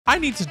I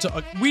need to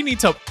talk. We need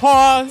to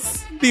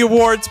pause the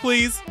awards,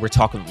 please. We're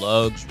talking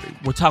luxury.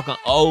 We're talking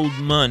old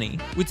money.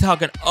 We're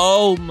talking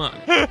old money.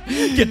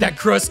 Get that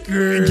crust,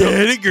 girl.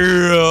 Get it,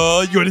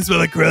 girl. You want to smell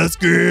like crust,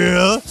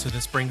 girl? So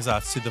this brings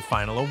us to the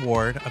final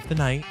award of the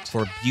night.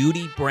 For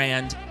Beauty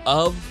Brand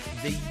of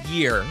the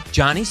Year.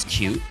 Johnny's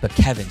cute, but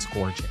Kevin's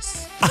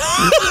gorgeous.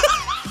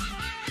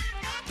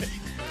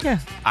 Yeah.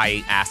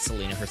 I asked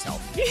Selena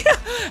herself.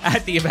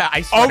 At the event.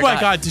 I swear oh my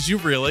God, did you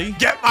really?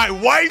 Get my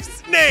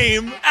wife's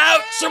name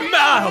out your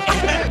mouth.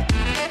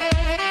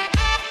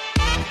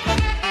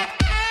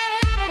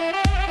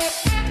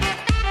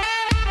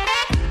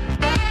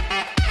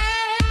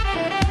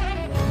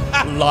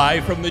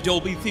 Live from the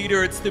Dolby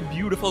Theater, it's the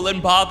Beautiful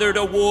and Bothered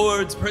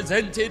Awards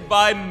presented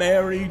by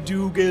Mary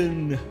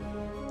Dugan.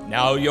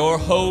 Now your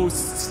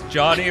hosts,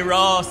 Johnny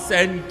Ross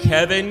and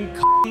Kevin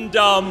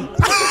Dumb.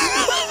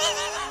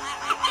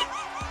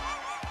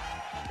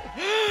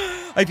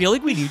 I feel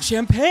like we need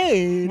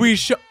champagne. We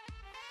should.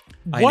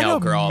 What a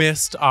girl.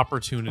 Missed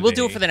opportunity. We'll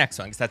do it for the next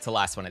one because that's the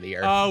last one of the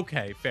year.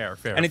 Okay, fair.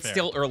 And it's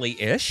still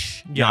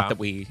early-ish. Yeah. Not that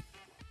we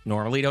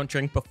normally don't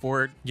drink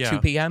before 2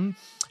 p.m.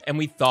 And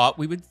we thought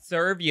we would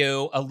serve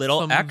you a little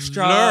some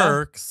extra.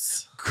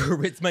 Lurks.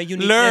 Charisma,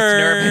 uniqueness,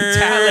 nerve,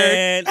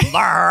 and talent.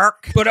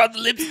 Lurk. Put on the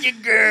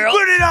lipstick, girl.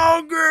 Put it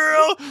on,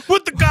 girl.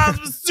 Put the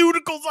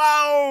cosmeceuticals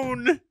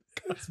on.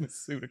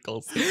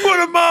 Cosmeceuticals. Put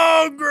them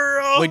on,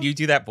 girl. When you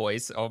do that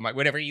voice, oh my!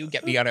 Whenever you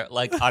get me on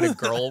a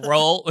girl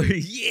roll,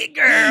 yeah,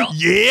 girl.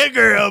 Yeah,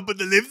 girl. Put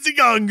the lipstick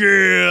on,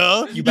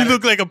 girl. You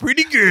look like a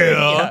pretty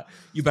girl. Yeah.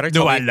 You better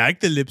tell me. I like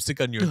the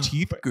lipstick on your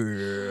teeth,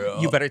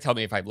 girl. You better tell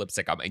me if I have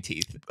lipstick on my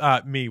teeth.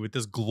 Me with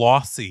this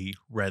glossy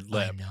red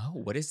lip. I know.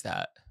 What is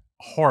that?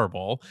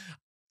 Horrible.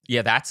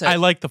 Yeah, that's I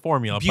like the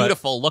formula.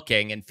 Beautiful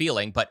looking and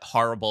feeling, but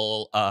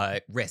horrible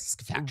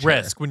risk factor.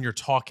 Risk when you're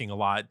talking a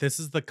lot. This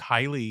is the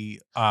Kylie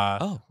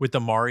with the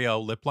Mario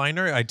lip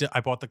liner.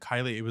 I bought the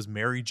Kylie. It was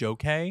Mary Jo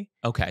K.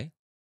 Okay.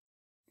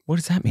 What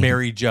does that mean?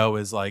 Mary Jo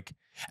is like,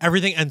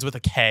 everything ends with a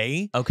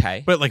K.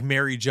 Okay. But like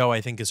Mary Jo, I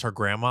think, is her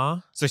grandma.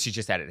 So she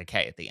just added a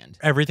K at the end.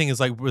 Everything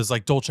was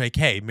like Dolce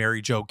K,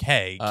 Mary Jo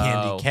K,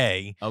 Candy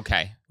K.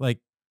 Okay. Like,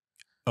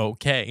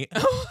 okay.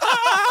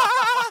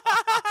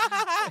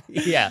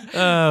 Yeah.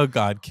 Oh,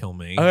 God, kill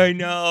me. I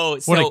know.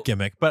 What a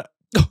gimmick. But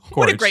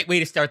what a great way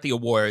to start the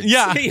awards.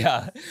 Yeah.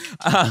 Yeah.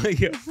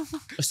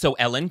 So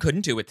Ellen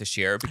couldn't do it this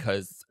year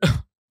because,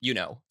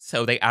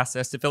 so they asked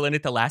us to fill in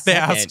at the last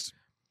second. They asked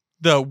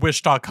the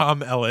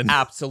Wish.com Ellen.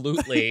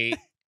 Absolutely.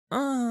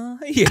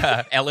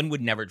 Yeah. Ellen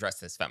would never dress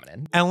this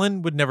feminine.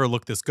 Ellen would never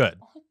look this good.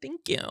 Oh,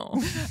 thank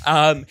you.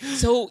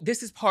 So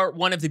this is part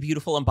one of the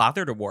Beautiful and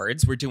Bothered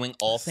Awards. We're doing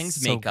all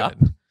things makeup.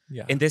 Good.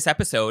 Yeah. In this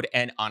episode,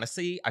 and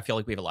honestly, I feel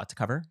like we have a lot to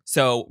cover.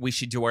 So we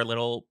should do our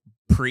little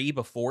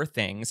before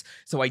things.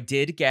 So I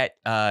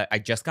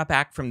just got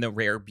back from the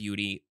Rare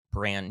Beauty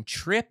brand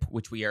trip,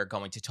 which we are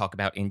going to talk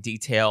about in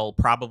detail,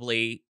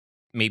 probably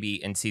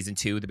maybe in season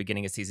 2, the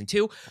beginning of season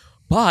 2.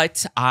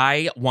 But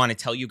I want to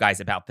tell you guys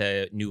about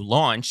the new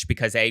launch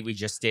because we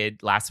just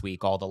did last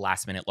week all the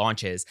last minute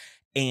launches.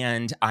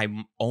 And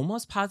I'm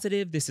almost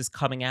positive this is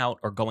coming out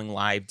or going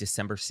live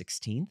December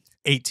 16th.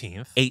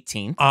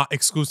 18th.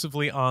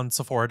 Exclusively on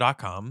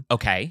Sephora.com.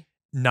 Okay.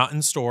 Not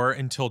in store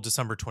until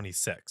December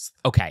 26th.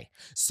 Okay.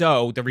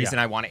 So the reason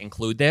I want to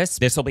include this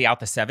will be out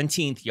the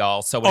 17th,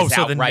 y'all. So it's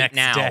out the right next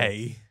now.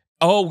 Day.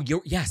 Oh,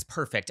 yes,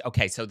 perfect.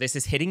 Okay, so this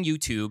is hitting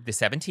YouTube the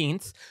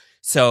 17th.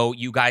 So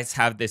you guys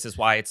have, this is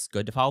why it's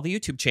good to follow the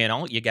YouTube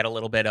channel. You get a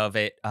little bit of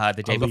it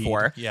the day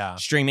before. Yeah.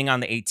 Streaming on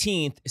the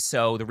 18th.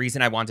 So the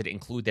reason I wanted to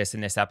include this in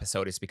this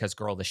episode is because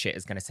girl, the shit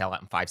is going to sell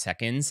out in 5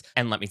 seconds.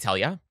 And let me tell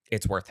you,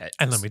 it's worth it.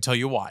 And let me tell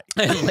you why.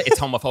 It's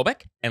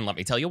homophobic. And let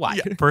me tell you why.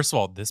 Yeah. First of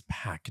all, this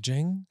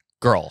packaging.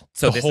 Girl.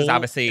 So this is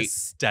obviously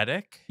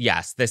aesthetic.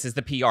 Yes, this is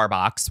the PR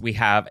box. We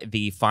have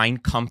the Fine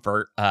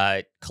Comfort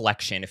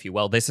collection, if you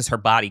will. This is her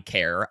body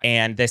care.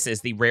 And this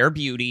is the Rare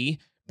Beauty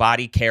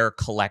body care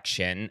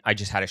collection. I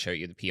just had to show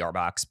you the PR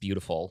box.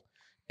 Beautiful.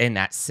 In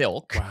that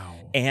silk. Wow.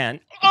 And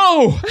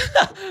oh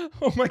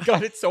my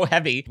God, it's so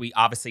heavy. We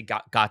obviously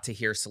got to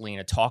hear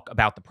Selena talk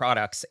about the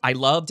products. I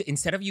loved,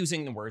 instead of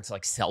using the words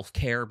like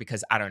self-care,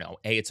 because I don't know,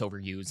 it's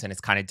overused and it's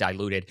kind of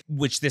diluted,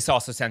 which this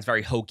also sounds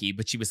very hokey,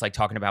 but she was like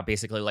talking about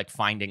basically like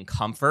finding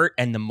comfort.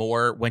 And the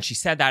more, when she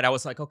said that, I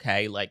was like,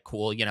 okay, like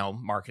cool,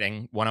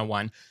 marketing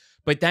 101.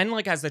 But then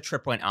like as the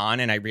trip went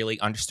on and I really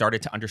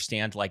started to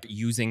understand like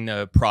using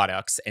the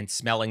products and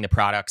smelling the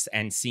products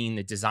and seeing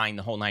the design,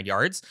 the whole 9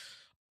 yards,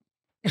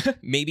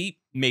 maybe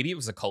it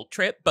was a cult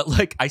trip, but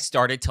like I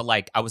started to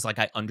like, I was like,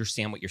 I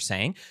understand what you're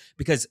saying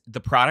because the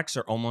products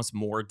are almost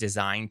more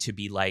designed to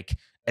be like,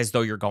 as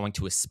though you're going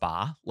to a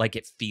spa. Like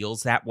it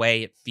feels that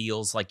way. It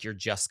feels like you're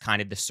just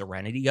kind of the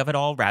serenity of it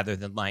all rather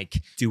than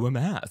like do a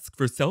mask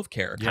for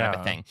self-care kind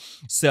of a thing.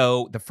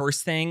 So the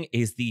first thing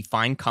is the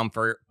Fine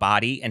Comfort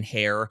body and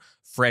hair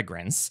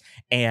fragrance.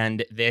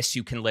 And this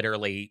you can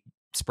literally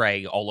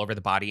spray all over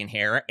the body and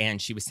hair. And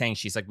she was saying,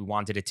 she's like, we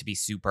wanted it to be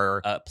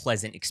super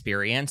pleasant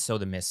experience. So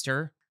the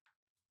mister,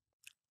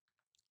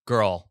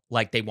 Girl,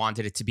 like they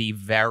wanted it to be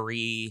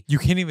very... You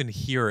can't even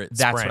hear it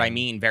That's spraying. what I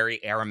mean. Very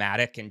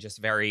aromatic and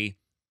just very...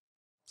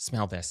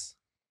 Smell this.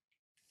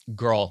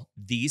 Girl,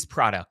 these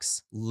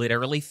products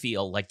literally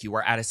feel like you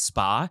are at a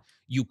spa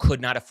you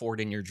could not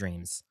afford in your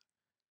dreams.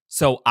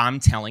 So I'm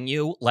telling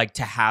you, like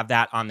to have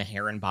that on the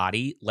hair and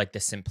body, like the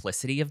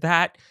simplicity of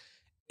that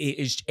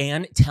is,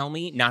 and tell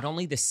me not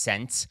only the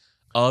scent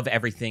of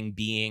everything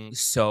being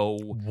so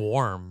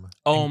warm.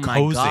 Oh and my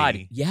cozy,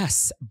 God.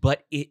 Yes.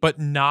 But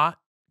not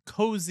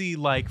cozy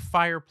like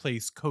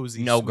fireplace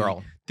cozy. No, sweet.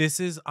 girl. This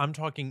is, I'm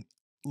talking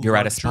You're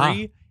at a spa.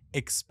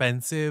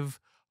 Expensive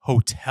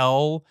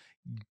hotel,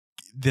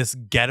 this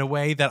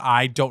getaway that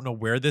I don't know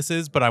where this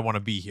is, but I want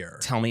to be here.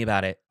 Tell me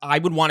about it. I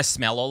would want to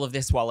smell all of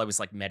this while I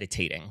was like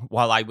meditating,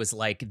 while I was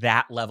like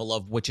that level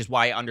of, which is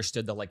why I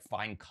understood the like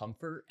fine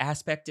comfort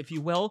aspect, if you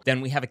will.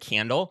 Then we have a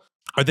candle.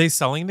 Are they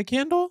selling the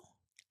candle?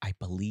 I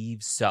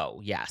believe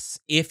so. Yes.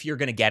 If you're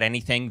going to get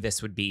anything,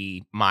 this would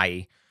be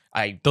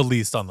the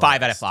least on the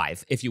 5 list. out of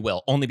 5, if you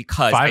will, only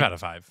because 5 out of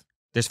 5.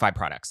 There's 5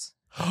 products.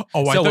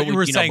 Oh, I So thought you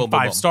were saying boom, boom,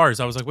 5 boom. stars.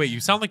 I was like, wait, you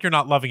sound like you're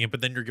not loving it, but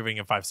then you're giving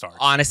it 5 stars.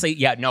 Honestly,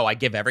 yeah, no, I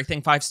give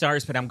everything 5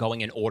 stars, but I'm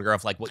going in order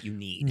of like what you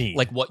need.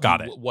 Like what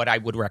what I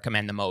would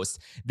recommend the most.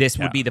 This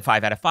would be the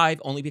 5 out of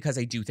 5, only because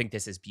I do think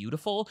this is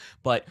beautiful,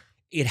 but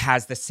it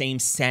has the same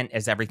scent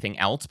as everything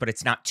else, but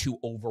it's not too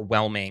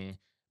overwhelming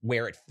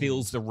where it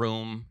fills the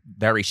room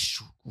very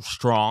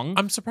strong.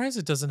 I'm surprised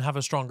it doesn't have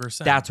a stronger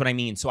scent. That's what I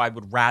mean. So I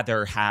would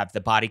rather have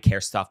the body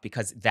care stuff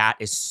because that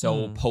is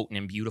so potent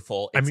and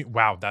beautiful. I mean,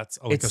 wow, that's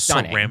like a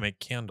stunning. ceramic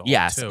candle.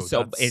 Yes. too.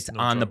 So That's it's no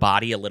on the joke.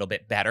 body a little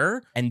bit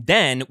better. And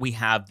then we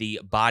have the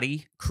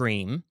body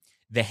cream,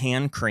 the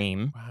hand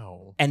cream. Wow.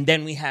 And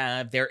then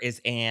there is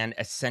an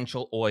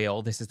essential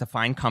oil. This is the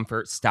Fine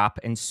Comfort Stop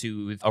and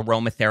Soothe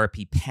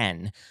Aromatherapy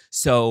Pen.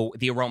 So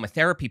the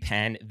aromatherapy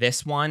pen,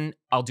 this one,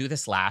 I'll do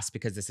this last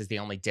because this is the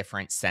only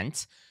different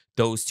scent.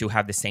 Those two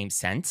have the same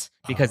scent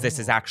because this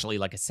is actually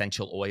like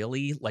essential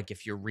oily. Like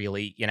if you're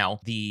really,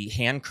 the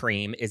hand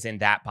cream is in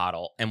that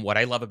bottle. And what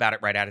I love about it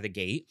right out of the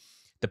gate,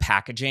 the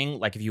packaging,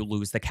 like if you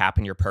lose the cap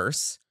in your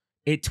purse,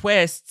 it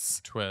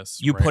twists.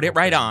 You put it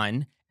right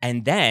on.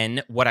 And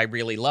then what I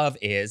really love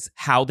is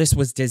how this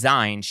was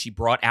designed. She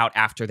brought out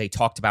after they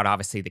talked about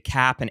obviously the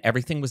cap and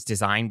everything was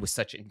designed with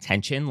such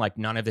intention. Like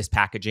none of this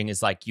packaging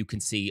is like you can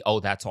see, oh,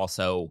 that's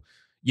also,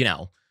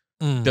 the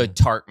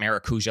Tarte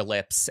Maracuja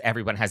lips.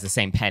 Everyone has the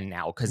same pen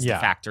now because the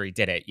factory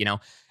did it,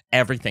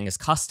 Everything is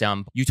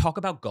custom. You talk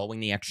about going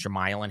the extra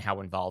mile and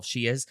how involved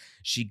she is.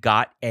 She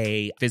got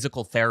a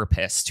physical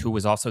therapist who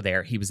was also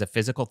there. He was a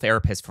physical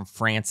therapist from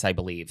France, I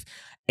believe.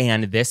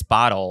 And this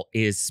bottle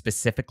is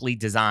specifically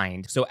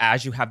designed. So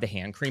as you have the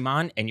hand cream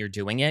on and you're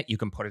doing it, you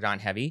can put it on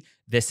heavy.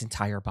 This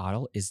entire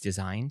bottle is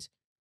designed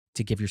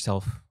to give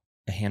yourself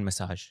a hand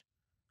massage.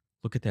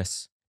 Look at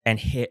this. And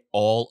hit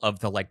all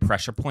of the like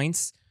pressure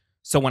points.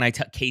 So when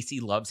Casey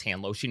loves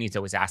hand lotion, he's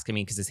always asking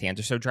me because his hands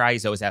are so dry.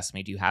 He's always asking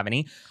me, do you have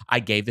any? I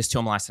gave this to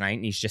him last night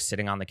and he's just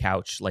sitting on the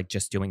couch, like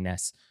just doing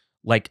this.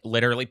 Like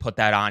literally put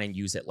that on and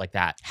use it like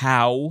that.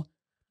 How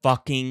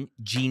fucking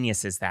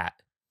genius is that?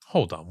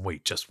 Hold on,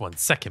 wait just 1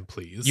 second,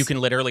 please. You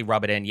can literally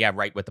rub it in,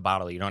 right with the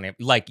bottle. You don't have,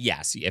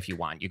 yes, if you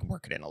want, you can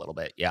work it in a little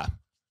bit, yeah.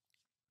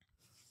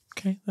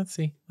 Okay, let's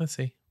see.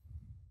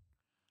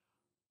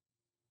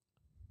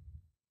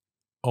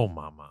 Oh,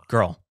 mama.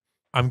 Girl.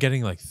 I'm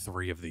getting like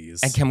 3 of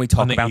these. And can we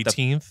talk about the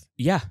 18th?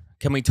 Yeah.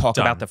 Can we talk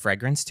Done. about the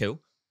fragrance too?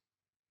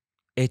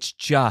 It's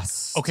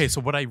just... Okay, so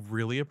what I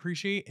really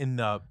appreciate in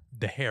the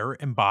hair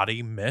and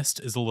body mist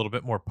is a little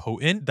bit more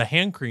potent. The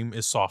hand cream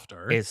is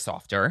softer.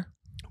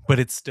 But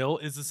it still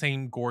is the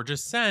same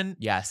gorgeous scent.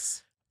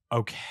 Yes.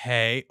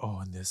 Okay. Oh,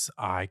 and this,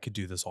 I could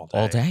do this all day.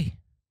 All day.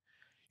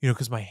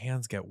 Because my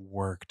hands get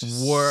worked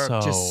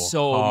just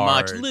so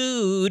much.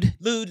 Lewd.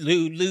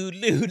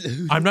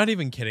 I'm not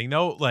even kidding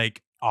though.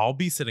 Like, I'll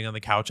be sitting on the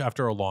couch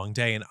after a long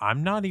day and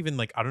I'm not even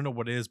like, I don't know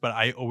what it is, but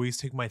I always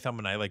take my thumb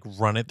and I like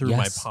run it through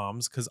my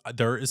palms because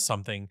there is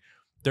something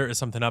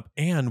up.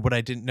 And what I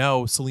didn't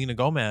know, Selena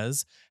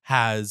Gomez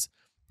has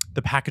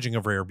the packaging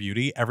of Rare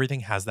Beauty.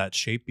 Everything has that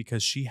shape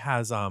because she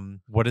has,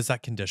 what is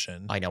that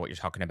condition? I know what you're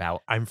talking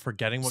about. I'm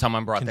forgetting what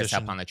someone brought this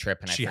up on the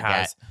trip and I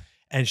forget.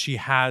 And she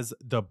has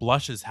the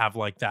blushes have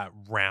like that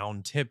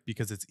round tip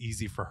because it's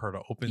easy for her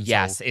to open.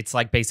 Yes, so it's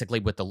like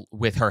basically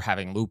with her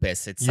having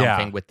lupus, it's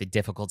something with the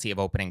difficulty of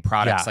opening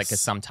products. Like,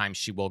 cause sometimes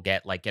she will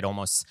get like it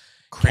almost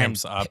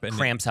cramps up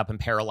and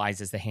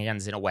paralyzes the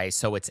hands in a way.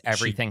 So it's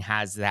everything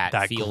has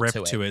that feel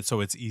grip to it.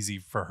 So it's easy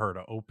for her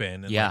to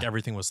open. And like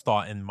everything was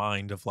thought in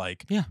mind of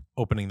like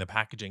opening the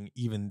packaging.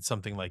 Even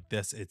something like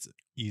this, it's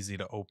easy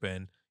to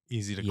open,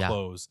 easy to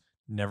close.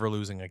 Never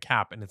losing a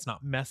cap, and it's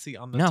not messy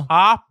on the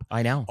top.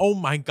 I know. Oh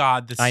my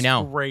God, this is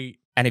great.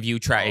 And if you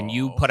try and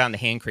you put on the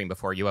hand cream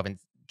before, you haven't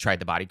tried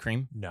the body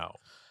cream? No.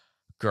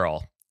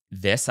 Girl,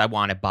 this I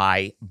want to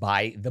buy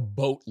by the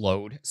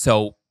boatload.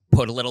 So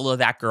put a little of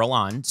that girl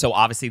on. So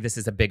obviously this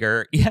is a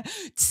bigger,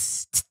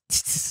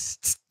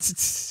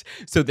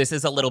 So this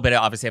is a little bit,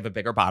 obviously I have a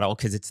bigger bottle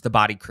because it's the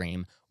body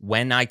cream.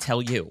 When I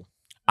tell you,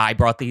 I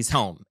brought these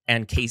home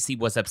and Casey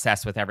was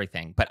obsessed with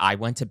everything. But I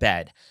went to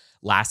bed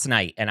last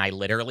night and I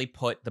literally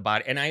put the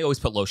body, and I always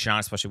put lotion on,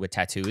 especially with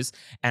tattoos.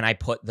 And I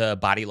put the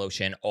body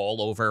lotion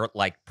all over,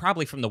 like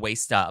probably from the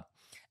waist up,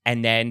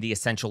 and then the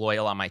essential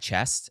oil on my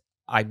chest.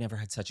 I've never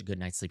had such a good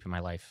night's sleep in my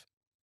life.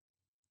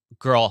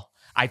 Girl,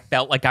 I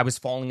felt like I was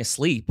falling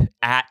asleep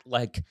at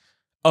like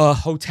a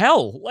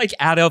hotel, like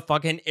at a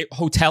fucking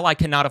hotel I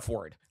cannot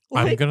afford.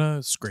 Like, I'm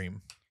gonna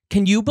scream.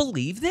 Can you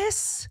believe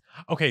this?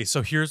 Okay,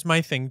 so here's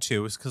my thing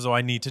too, is because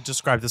I need to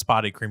describe this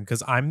body cream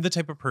because I'm the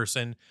type of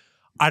person,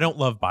 I don't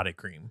love body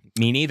cream.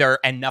 Me neither,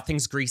 and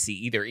nothing's greasy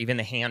either, even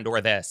the hand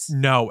or this.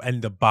 No,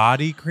 and the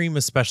body cream,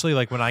 especially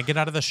like when I get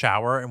out of the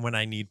shower and when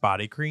I need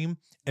body cream,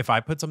 if I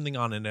put something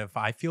on and if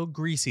I feel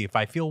greasy, if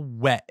I feel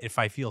wet, if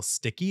I feel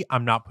sticky,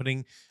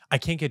 I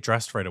can't get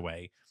dressed right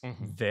away.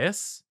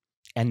 This.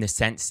 And the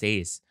scent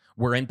stays.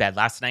 We're in bed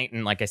last night,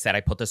 and like I said,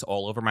 I put this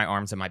all over my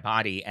arms and my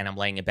body, and I'm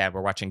laying in bed.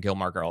 We're watching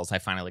Gilmore Girls. I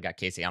finally got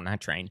Casey on that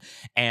train.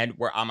 And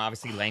I'm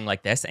obviously laying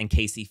like this, and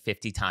Casey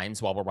 50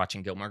 times while we're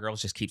watching Gilmore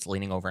Girls just keeps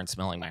leaning over and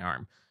smelling my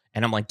arm.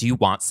 And I'm like, do you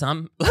want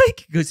some?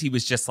 Like, because he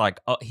was just like,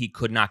 oh, he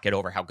could not get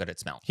over how good it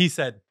smelled. He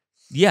said,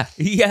 yeah.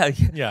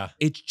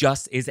 It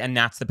just is, and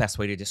that's the best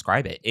way to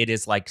describe it. It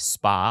is like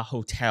spa,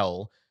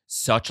 hotel,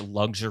 such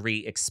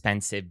luxury,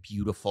 expensive,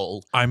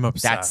 beautiful. I'm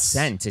obsessed. That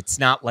scent. It's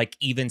not like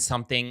even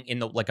something in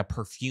the like a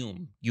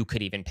perfume you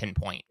could even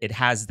pinpoint. It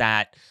has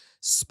that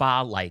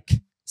spa-like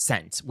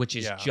scent, which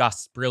is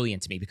just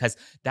brilliant to me because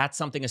that's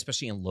something,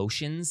 especially in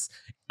lotions.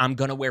 I'm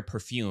going to wear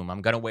perfume.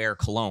 I'm going to wear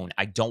cologne.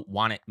 I don't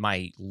want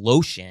my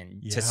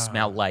lotion to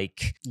smell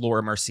like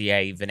Laura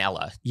Mercier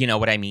vanilla. You know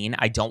what I mean?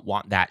 I don't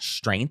want that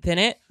strength in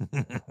it.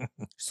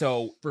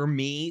 So for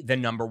me, the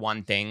number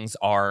one things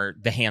are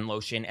the hand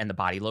lotion and the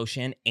body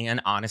lotion.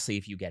 And honestly,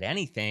 if you get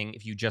anything,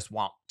 if you just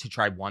want to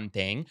try one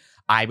thing,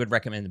 I would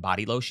recommend the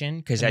body lotion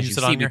because as you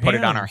see, we put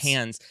it on our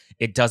hands.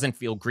 It doesn't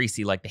feel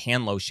greasy like the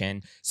hand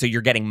lotion. So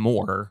you're getting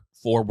more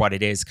for what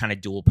it is, kind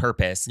of dual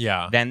purpose.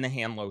 Yeah. Then the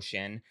hand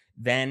lotion.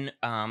 Then,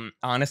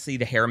 honestly,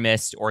 the hair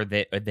mist or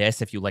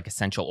this, if you like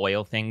essential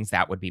oil things,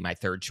 that would be my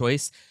third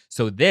choice.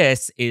 So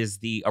this is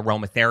the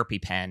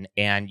aromatherapy pen,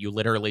 and you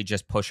literally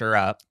just push her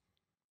up,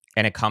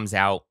 and it comes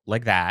out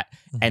like that.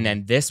 And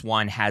then this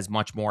one has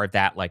much more of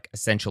that like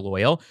essential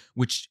oil,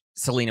 which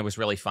Selena was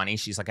really funny.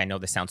 She's like, I know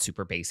this sounds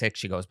super basic.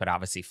 She goes, but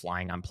obviously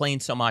flying on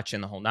planes so much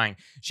and the whole nine.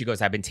 She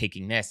goes, I've been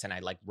taking this and I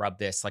like rub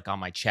this like on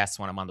my chest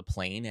when I'm on the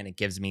plane. And it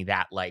gives me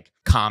that like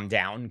calm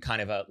down,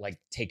 kind of a like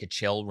take a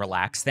chill,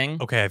 relax thing.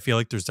 Okay. I feel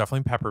like there's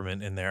definitely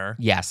peppermint in there.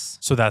 Yes.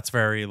 So that's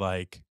very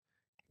like.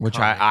 Which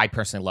I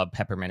personally love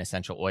peppermint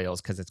essential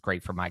oils because it's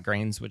great for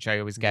migraines, which I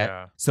always get.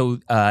 Yeah. So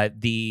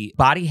the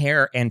body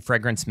hair and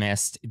fragrance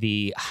mist,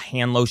 the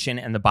hand lotion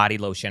and the body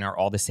lotion are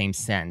all the same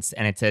scents.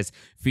 And it says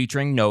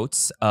featuring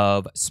notes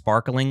of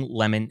sparkling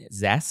lemon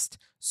zest,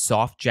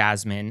 soft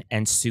jasmine,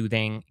 and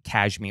soothing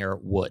cashmere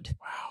wood.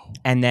 Wow.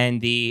 And then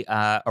the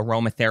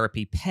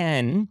aromatherapy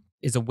pen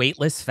is a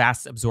weightless,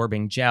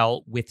 fast-absorbing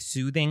gel with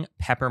soothing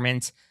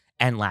peppermint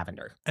and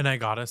lavender. And I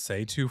gotta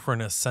say, too, for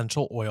an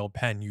essential oil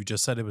pen, you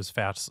just said it was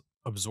fast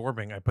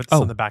absorbing. I put this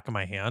on the back of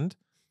my hand.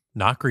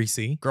 Not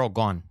greasy. Girl,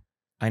 gone.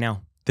 I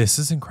know. This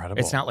is incredible.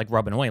 It's not like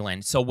rubbing oil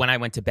in. So when I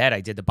went to bed,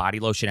 I did the body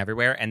lotion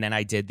everywhere, and then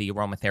I did the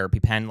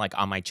aromatherapy pen like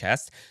on my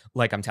chest.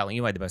 Like I'm telling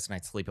you, I had the best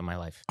night's sleep of my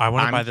life. I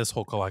want to buy this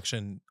whole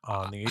collection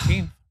on the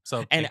 18th.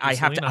 So and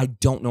I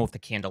don't know if the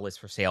candle is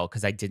for sale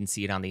because I didn't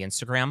see it on the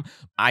Instagram.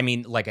 I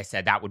mean, like I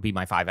said, that would be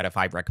my 5 out of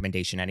 5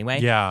 recommendation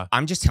anyway. Yeah.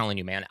 I'm just telling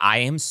you, man, I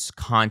am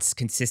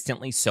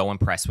consistently so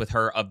impressed with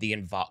her of the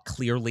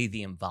clearly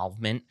the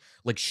involvement.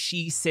 Like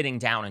she's sitting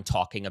down and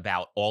talking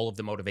about all of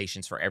the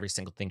motivations for every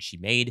single thing she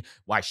made,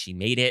 why she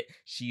made it.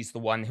 She's the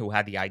one who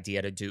had the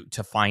idea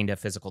to find a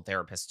physical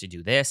therapist to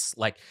do this.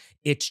 Like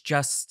it's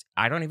just,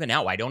 I don't even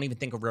know. I don't even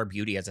think of Rare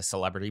Beauty as a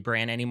celebrity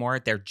brand anymore.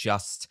 They're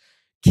just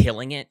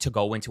killing it to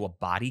go into a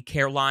body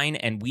care line.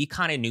 And we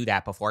kind of knew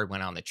that before we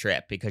went on the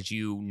trip because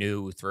you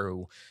knew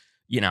through,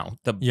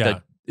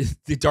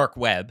 the dark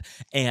web.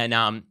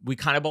 And we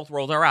kind of both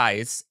rolled our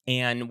eyes.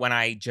 And when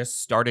I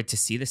just started to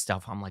see this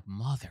stuff, I'm like,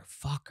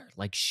 motherfucker,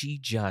 like she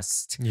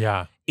just,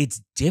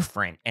 it's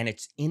different and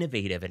it's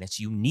innovative and it's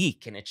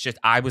unique. And it's just,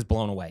 I was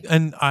blown away.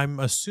 And I'm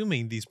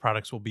assuming these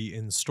products will be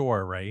in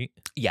store, right?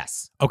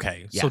 Yes.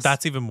 Okay. Yes. So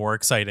that's even more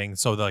exciting.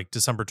 So like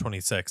December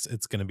 26th,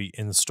 it's going to be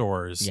in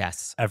stores.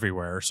 Yes.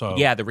 Everywhere. So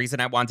yeah, the reason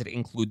I wanted to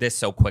include this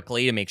so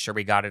quickly to make sure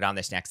we got it on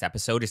this next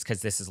episode is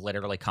because this is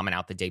literally coming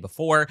out the day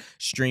before,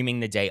 streaming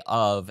the day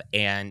of,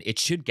 and it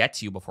should get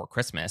to you before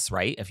Christmas,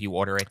 right? If you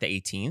order it the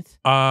 18th.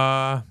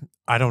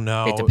 I don't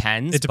know. It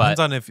depends. It depends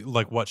on if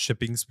like what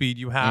shipping speed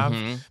you have.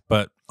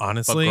 But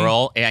honestly,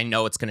 girl, I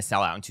know it's going to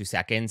sell out in 2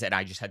 seconds, and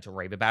I just had to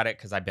rave about it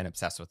because I've been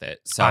obsessed with it.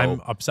 So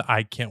I'm upset.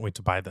 I can't wait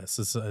to buy this.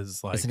 This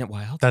is like, isn't it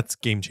wild? That's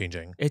game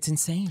changing. It's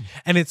insane,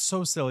 and it's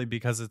so silly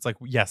because it's like,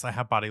 yes, I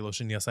have body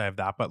lotion. Yes, I have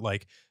that, but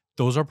like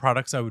those are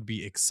products I would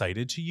be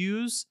excited to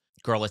use.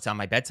 Girl, it's on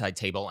my bedside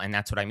table, and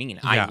that's what I mean.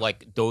 Yeah.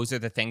 Those are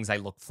the things I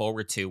look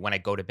forward to when I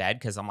go to bed,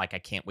 because I'm like, I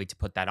can't wait to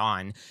put that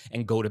on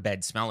and go to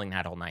bed smelling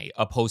that all night,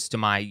 opposed to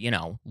my,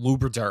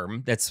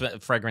 Lubriderm that's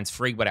fragrance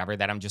free, whatever,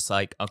 that I'm just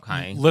like,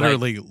 okay.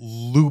 Literally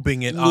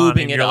lubing it on,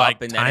 and you're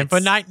like, and time for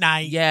night.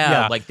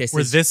 Yeah, like this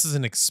is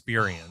an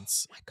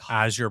experience. Oh my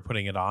God. As you're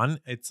putting it on.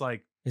 It's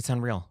like, it's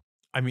unreal.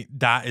 I mean,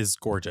 that is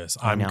gorgeous.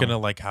 I'm gonna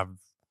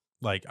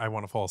I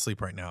want to fall asleep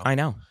right now. I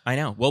know.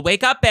 Well,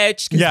 wake up,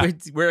 bitch.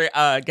 Because we're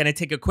going to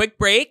take a quick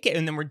break,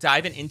 and then we're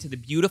diving into the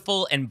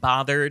beautiful and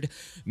bothered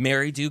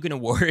Mary Dugan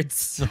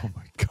Awards. Oh,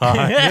 my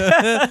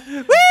God.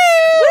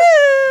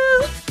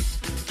 Woo!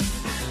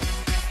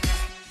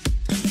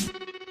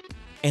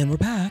 And we're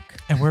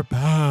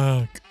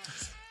back.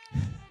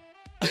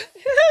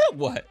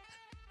 What?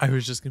 I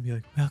was just going to be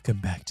like, welcome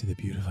back to the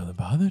Beautiful and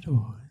Bothered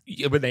Awards.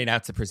 Yeah, when they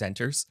announce the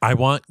presenters. I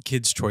want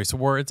Kids' Choice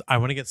Awards. I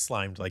want to get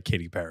slimed like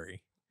Katy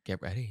Perry. Get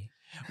ready.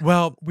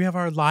 Well, we have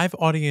our live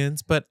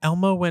audience, but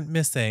Elmo went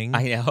missing.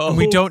 I know. And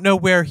we don't know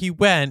where he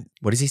went.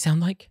 What does he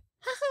sound like?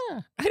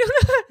 I don't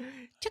know.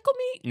 Tickle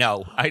me.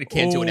 No, I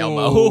can't do an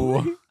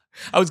Elmo.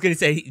 I was going to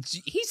say,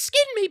 he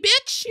skinned me,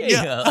 bitch.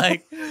 Yeah.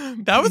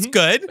 That was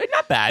good. But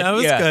not bad. That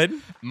was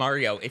good.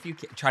 Mario, if you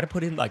try to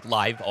put in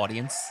live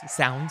audience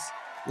sounds,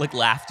 like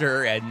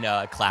laughter and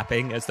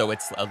clapping as though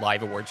it's a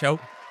live award show.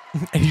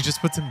 And he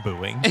just puts in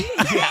booing.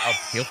 Yeah,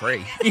 feel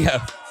free.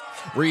 Yeah.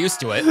 We're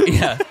used to it.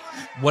 Yeah.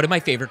 One of my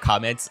favorite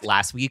comments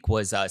last week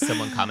was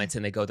someone comments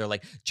and they're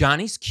like,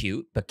 Johnny's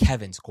cute, but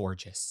Kevin's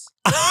gorgeous.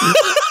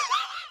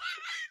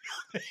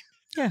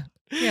 Yeah.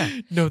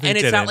 No, they and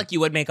it's didn't. not like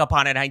you had makeup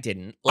on it. I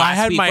didn't. I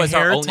had week my was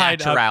hair our own tied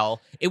natural.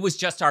 Up. It was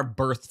just our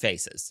birth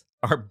faces.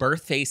 Our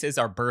birth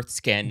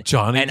skin.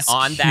 Johnny's and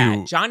on cute.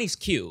 That, Johnny's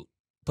cute,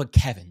 but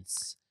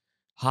Kevin's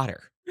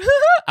hotter.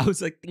 I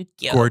was like, thank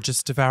you.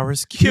 Gorgeous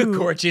devours cute.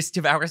 Gorgeous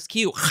devours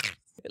cute.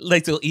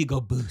 Like little ego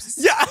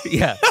boost.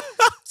 Yeah.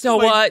 So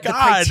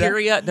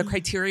the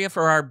criteria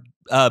for our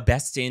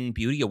Best in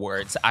Beauty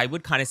Awards, I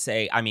would kind of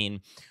say, I mean,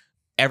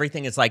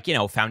 everything is like,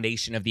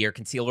 foundation of the year,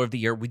 concealer of the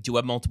year. We do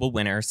have multiple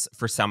winners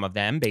for some of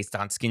them based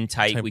on skin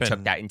type. We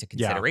took that into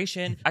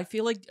consideration. Yeah. I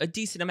feel like a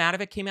decent amount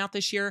of it came out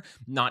this year.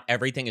 Not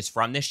everything is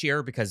from this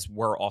year because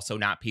we're also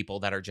not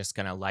people that are just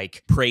going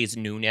to praise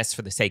newness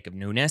for the sake of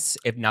newness.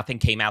 If nothing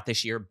came out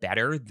this year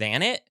better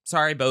than it,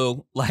 sorry,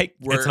 boo.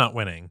 It's not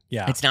winning.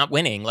 Yeah. It's not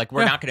winning.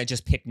 We're not going to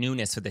just pick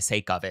newness for the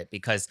sake of it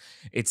because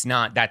it's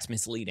not, that's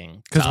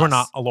misleading. Because we're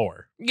not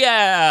Allure.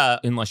 Yeah.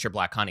 Unless you're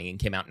Black Honey and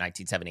came out in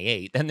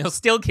 1978, then they'll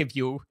still give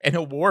you an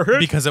award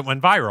because it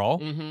went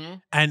viral. Mm-hmm.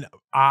 And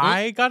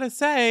I gotta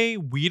say,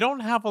 we don't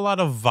have a lot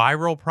of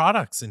viral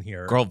products in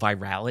here. Girl,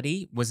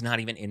 virality was not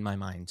even in my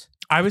mind.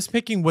 I was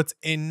picking what's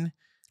in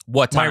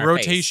my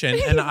rotation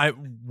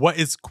and what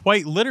is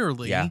quite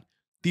literally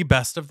the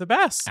best of the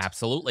best.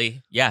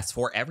 Absolutely. Yes,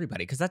 for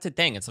everybody. Because that's the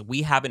thing. It's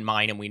we have in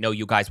mind, and we know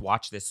you guys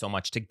watch this so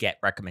much to get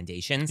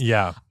recommendations.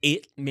 Yeah.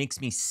 It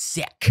makes me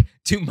sick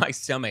to my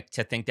stomach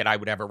to think that I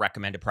would ever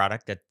recommend a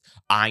product that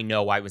I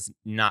know I was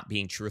not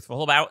being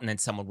truthful about, and then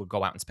someone would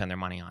go out and spend their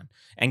money on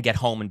and get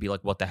home and be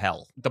like, what the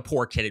hell? The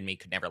poor kid in me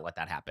could never let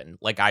that happen.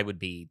 I would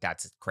be,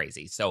 that's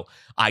crazy. So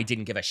I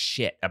didn't give a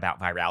shit about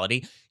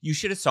virality. You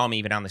should have saw me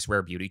even on this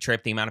Rare Beauty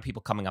trip. The amount of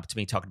people coming up to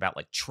me talking about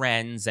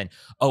trends and,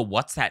 oh,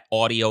 what's that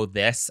audio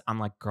this? I'm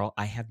like, girl,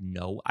 I have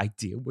no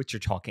idea what you're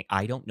talking.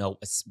 I don't know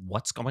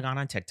what's going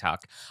on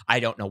TikTok. I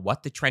don't know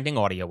what the trending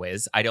audio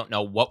is. I don't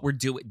know what we're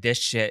doing. This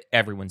shit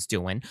everyone's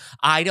doing.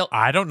 I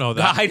don't know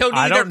that. I don't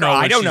either.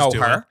 I don't know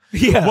her.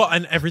 Yeah. Well,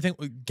 and everything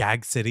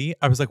Gag City.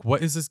 I was like,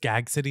 what is this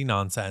Gag City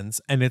nonsense?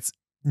 And it's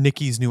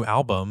Nicki's new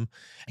album.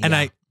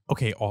 And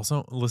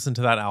also listen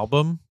to that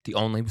album. The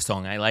only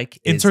song I like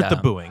is insert the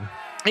booing.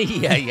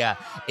 Yeah.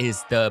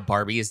 Is the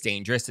Barbie is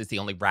Dangerous is the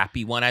only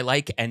rappy one I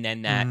like. And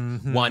then that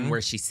one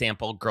where she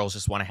sampled Girls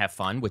Just Want to Have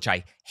Fun, which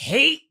I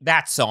hate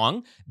that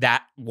song.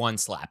 That one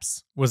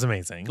slaps. Was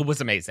amazing. It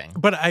was amazing.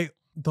 But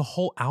the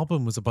whole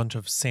album was a bunch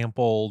of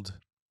sampled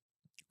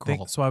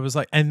things. So I was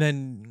like, and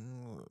then,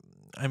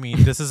 I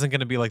mean, this isn't going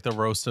to be like the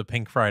roast of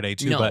Pink Friday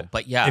 2,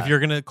 but yeah. If you're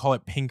going to call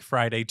it Pink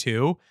Friday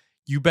 2,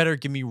 you better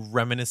give me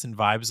reminiscent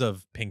vibes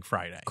of Pink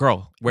Friday.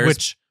 Girl,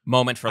 where's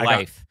Moment for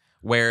Life?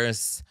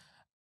 Where's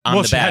I'm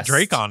the she best. Had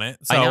Drake on it.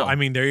 So, I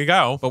mean, there you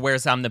go. But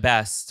where's I'm the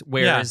Best?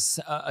 Where's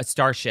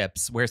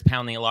Starships? Where's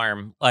Pound the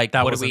Alarm?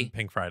 That wasn't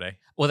Pink Friday.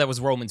 Well, that was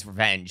Roman's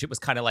Revenge. It was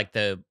kind of like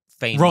the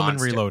Fame Roman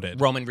monster.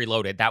 Reloaded. Roman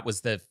Reloaded. That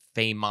was the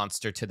Fame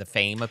monster to the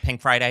fame of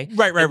Pink Friday.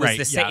 Right.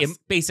 Yes. It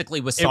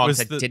basically was songs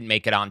that didn't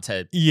make it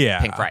onto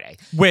Pink Friday.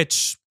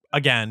 Which,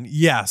 again,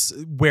 yes.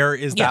 Where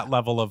is that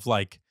level of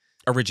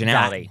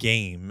originality that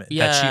game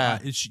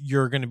that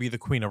you're going to be the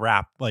queen of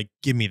rap?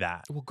 Give me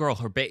that. Well, girl,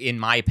 in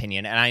my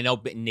opinion, and I know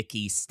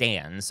Nicki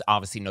stans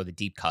obviously know the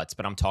deep cuts,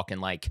 but I'm talking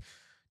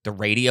the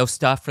radio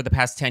stuff for the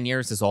past 10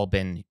 years has all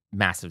been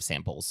massive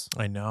samples.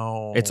 I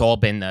know. It's all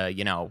been the,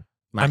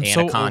 my I'm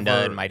anaconda so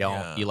over, and my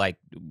don't. You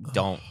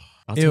don't.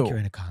 I'll Ew. take your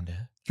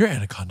anaconda. Your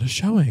anaconda's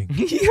showing.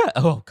 Yeah.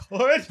 Oh,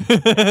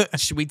 God.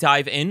 Should we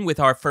dive in with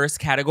our first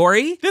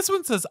category? This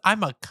one says,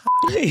 I'm a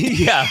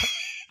Yeah.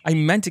 I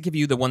meant to give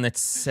you the one that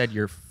said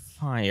you're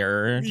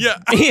fired. Yeah.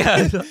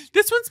 Yeah.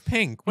 This one's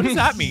pink. What does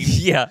that mean?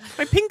 Yeah.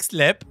 My pink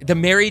slip. The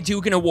Mary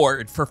Dugan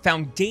Award for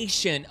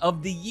Foundation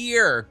of the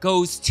Year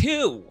goes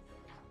to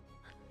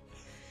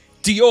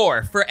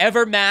Dior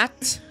Forever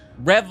Matte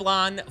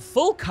Revlon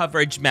Full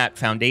Coverage Matte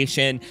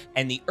Foundation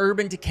and the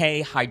Urban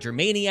Decay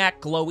Hydromaniac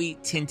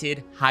Glowy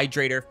Tinted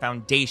Hydrator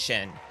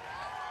Foundation.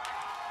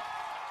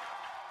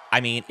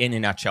 I mean, in a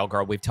nutshell,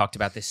 girl, we've talked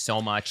about this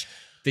so much.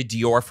 The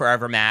Dior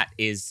Forever Matte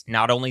is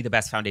not only the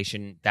best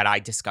foundation that I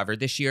discovered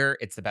this year,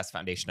 it's the best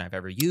foundation I've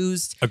ever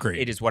used.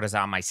 Agreed. It is what is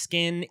on my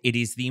skin. It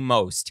is the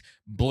most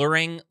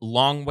blurring,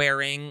 long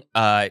wearing,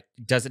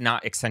 does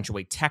not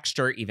accentuate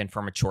texture, even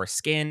for mature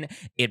skin.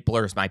 It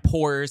blurs my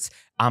pores.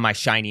 On my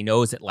shiny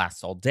nose, it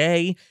lasts all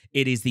day.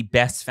 It is the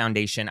best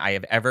foundation I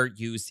have ever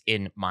used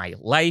in my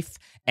life.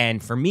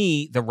 And for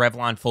me, the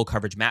Revlon Full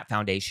Coverage Matte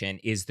Foundation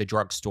is the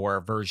drugstore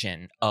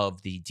version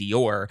of the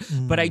Dior.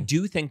 But I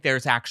do think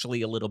there's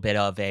actually a little bit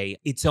of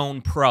its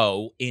own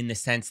pro in the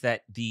sense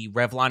that the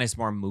Revlon is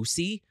more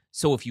moussey.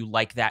 So if you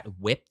like that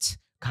whipped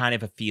kind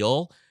of a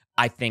feel,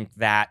 I think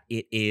that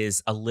it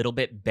is a little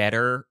bit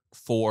better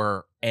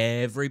for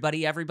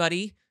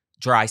everybody,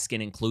 dry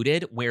skin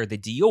included, where the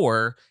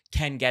Dior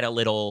can get a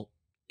little,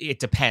 it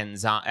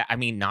depends on, I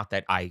mean, not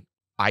that I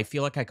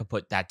feel like I could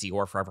put that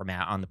Dior Forever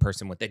Matte on the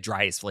person with the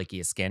driest,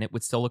 flakiest skin. It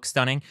would still look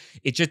stunning.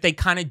 It's just, they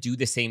kind of do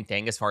the same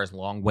thing as far as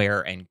long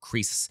wear and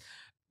crease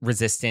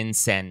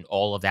resistance and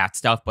all of that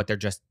stuff, but they're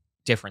just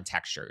different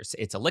textures.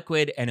 It's a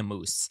liquid and a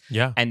mousse.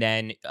 Yeah. And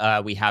then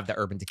we have the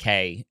Urban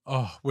Decay.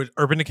 Oh, with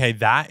Urban Decay,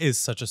 that is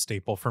such a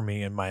staple for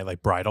me in my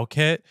like bridal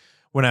kit.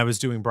 When I was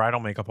doing bridal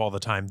makeup all the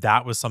time,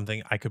 that was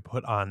something I could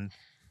put on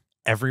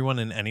everyone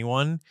and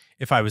anyone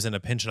if I was in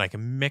a pinch, and I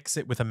can mix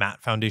it with a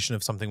matte foundation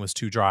if something was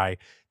too dry.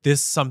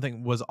 This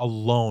something was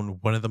alone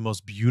one of the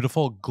most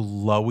beautiful,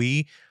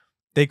 glowy.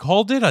 They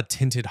called it a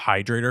tinted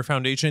hydrator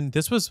foundation.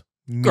 This was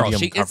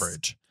medium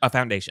coverage. A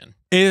foundation.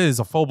 It is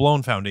a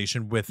full-blown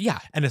foundation with, yeah.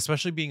 And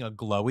especially being a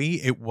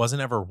glowy, it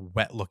wasn't ever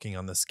wet looking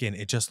on the skin.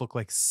 It just looked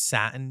like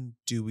satin,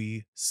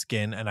 dewy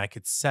skin, and I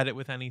could set it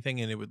with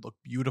anything and it would look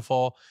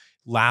beautiful,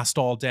 last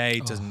all day,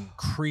 doesn't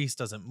crease,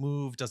 doesn't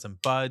move,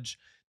 doesn't budge.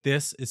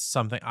 This is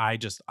something I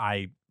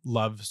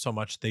love so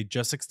much. They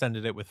just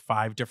extended it with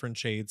 5 different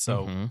shades.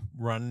 So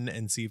run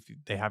and see if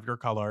they have your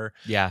color.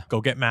 Yeah. Go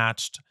get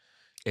matched.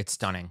 It's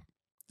stunning.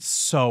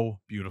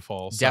 So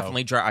beautiful.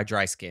 Definitely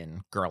dry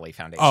skin, girly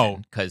foundation. Oh,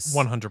 because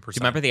 100%. Do you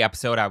remember the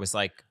episode? I was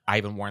like, I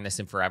haven't worn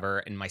this in forever,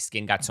 and my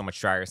skin got so much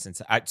drier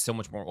so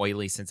much more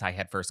oily since I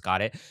had first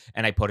got it.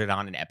 And I put it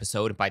on an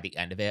episode, and by the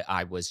end of it,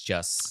 I was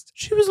just.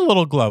 She was a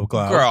little glow.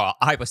 Girl,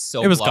 I was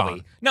so glowy.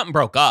 Gone. Nothing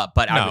broke up,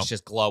 but I was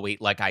just glowy,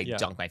 like I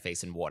dunked my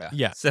face in water.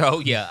 Yeah.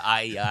 So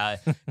yeah,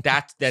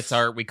 that's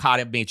our. We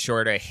kind of made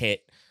sure to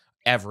hit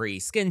every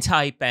skin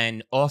type,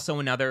 and also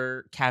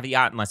another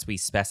caveat, unless we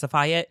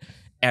specify it.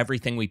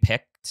 Everything we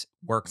picked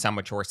works on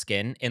mature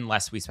skin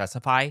unless we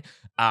specify.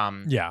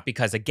 Yeah.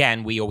 Because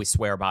again, we always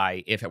swear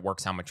by if it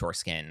works on mature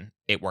skin,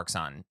 it works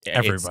on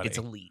everybody. It's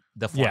elite,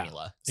 the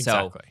formula. Yeah,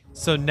 exactly.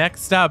 So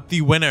next up,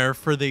 the winner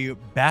for the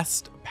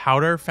best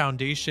powder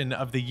foundation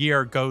of the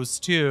year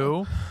goes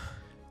to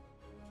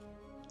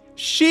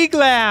She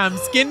Glam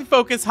Skin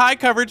Focus High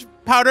Coverage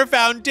Powder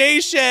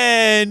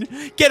Foundation.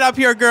 Get up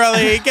here,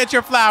 girly. Get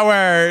your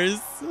flowers.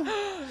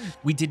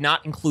 We did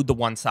not include the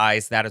one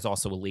size. That is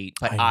also elite.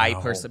 But I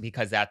personally,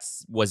 because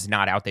was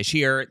not out this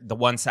year, the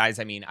one size,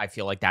 I mean, I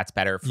feel like that's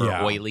better for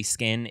oily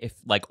skin.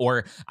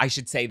 Or I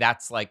should say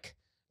that's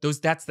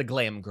the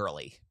glam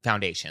girly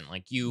foundation.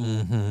 Like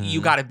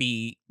you got to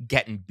be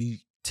getting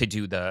beat to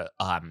do the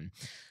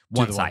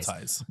one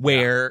size.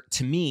 Where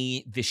to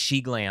me, the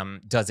She Glam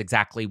does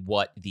exactly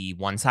what the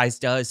one size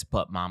does.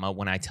 But mama,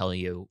 when I tell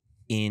you,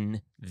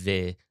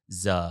 invisible,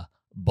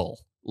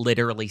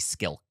 literally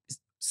silk.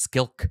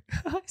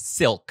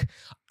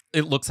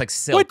 It looks like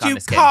silk on the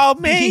skin. What you call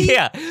me?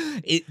 Yeah.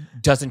 It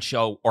doesn't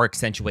show or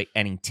accentuate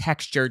any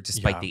texture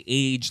despite the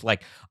age.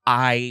 Like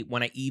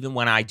when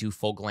I do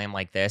full glam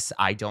like this,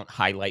 I don't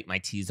highlight my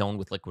T-zone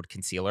with liquid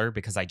concealer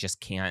because I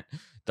just can't.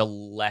 The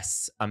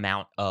less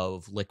amount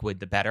of liquid,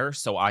 the better.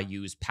 So I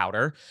use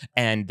powder.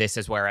 And this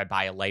is where I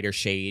buy a lighter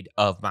shade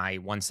of my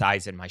one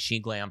size and my She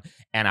Glam,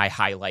 and I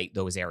highlight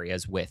those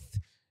areas with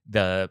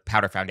the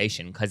powder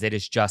foundation, because it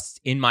is just,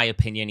 in my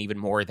opinion, even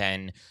more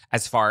than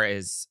as far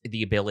as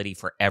the ability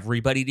for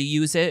everybody to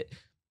use it,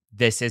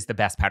 this is the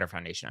best powder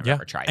foundation I've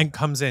ever tried. And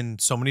comes in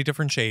so many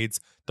different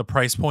shades. The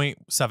price point,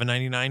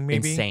 $7.99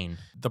 maybe. Insane.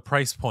 The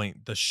price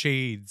point, the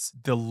shades,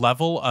 the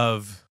level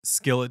of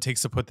skill it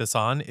takes to put this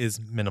on is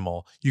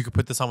minimal. You could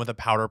put this on with a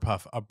powder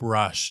puff, a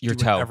brush, your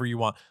do toe, whatever you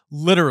want.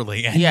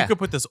 Literally. And you could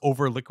put this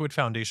over liquid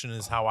foundation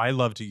is how I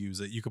love to use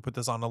it. You could put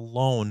this on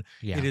alone.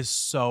 Yeah. It is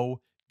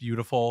so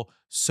beautiful,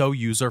 so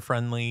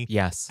user-friendly.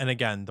 Yes. And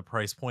again, the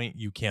price point,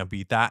 you can't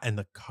beat that. And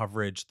the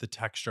coverage, the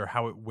texture,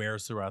 how it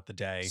wears throughout the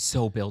day.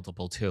 So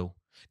buildable too.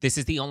 This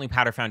is the only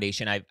powder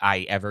foundation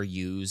I ever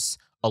use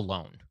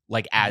alone,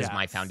 like as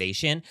my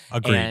foundation.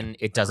 Agreed. And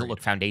it doesn't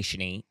look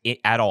foundation-y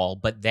at all.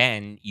 But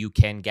then you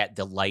can get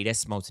the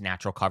lightest, most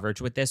natural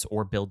coverage with this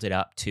or build it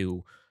up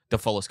to the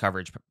fullest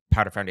coverage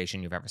powder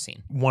foundation you've ever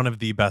seen. One of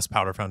the best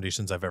powder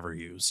foundations I've ever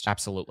used.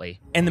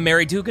 Absolutely. And the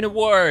Mary Dugan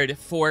Award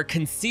for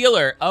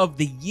Concealer of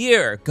the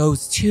Year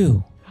goes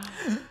to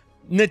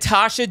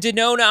Natasha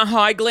Denona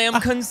High Glam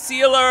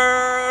Concealer.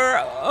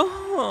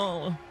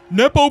 Oh.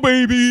 Nepo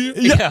baby.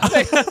 Yeah.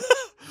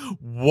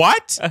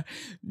 What?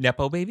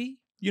 Nepo baby?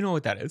 You know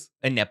what that is?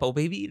 A Nepo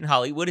baby in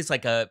Hollywood is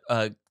like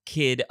a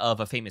kid of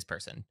a famous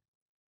person.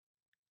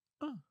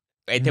 Oh.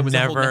 There was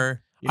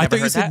never. I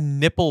thought you said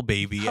nipple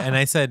baby, and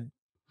I said,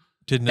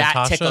 "Did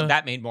Natasha?"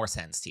 That made more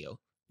sense to you.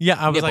 Yeah,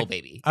 I was nipple like,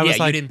 baby. I was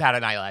you didn't bat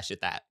an eyelash at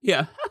that.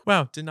 Yeah.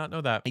 Wow, did not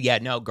know that. Yeah,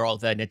 no, girl,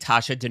 the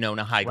Natasha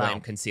Denona High Glam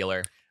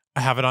Concealer.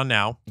 I have it on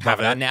now. Have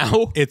it on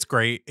now. It's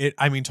great.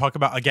 Talk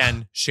about,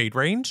 again, shade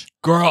range.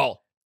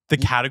 Girl. The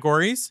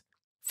categories.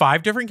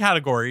 5 different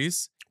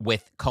categories.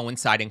 With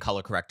coinciding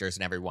color correctors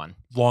in every one.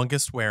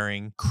 Longest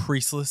wearing,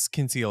 creaseless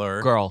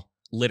concealer. Girl,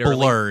 literally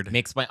blurred.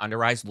 Makes my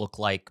under eyes look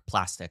like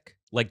plastic.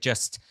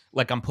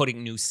 Like I'm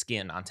putting new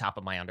skin on top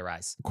of my under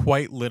eyes.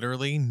 Quite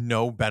literally,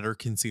 no better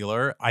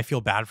concealer. I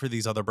feel bad for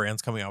these other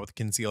brands coming out with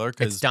concealer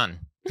because it's done.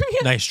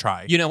 Nice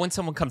try. You know, when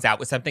someone comes out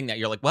with something that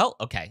you're like, well,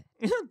 okay,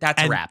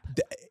 that's a wrap.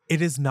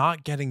 It is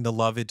not getting the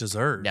love it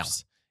deserves.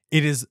 No.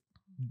 It is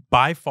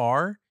by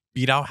far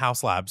beat out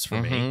House Labs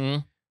for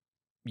me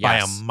by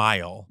a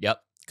mile. Yep.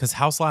 Because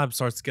House Labs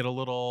starts to get a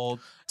little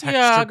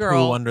texture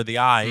pool under the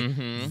eye.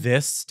 Mm-hmm.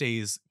 This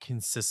stays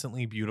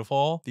consistently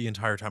beautiful the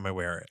entire time I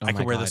wear it. Oh I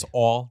can wear this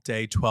all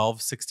day, 12,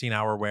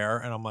 16-hour wear.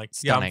 And I'm like,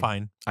 Stunning. yeah, I'm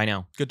fine. I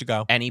know. Good to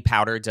go. Any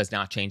powder does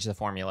not change the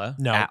formula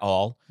at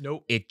all.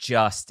 Nope. It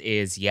just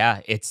is,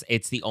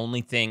 it's the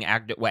only thing,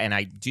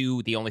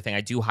 the only thing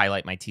I do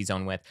highlight my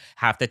T-zone with.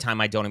 Half the time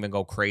I don't even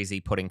go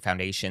crazy putting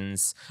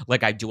foundations.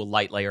 Like I do a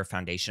light layer of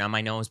foundation on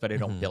my nose, but I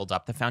don't build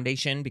up the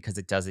foundation because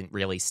it doesn't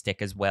really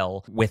stick as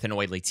well with an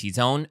oily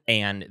T-zone.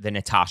 And the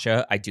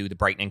Natasha, I do the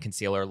brightening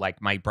concealer, like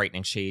my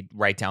brightening shade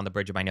right down the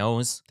bridge of my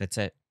nose. That's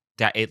it.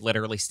 That it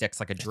literally sticks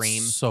like a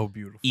dream. It's so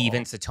beautiful.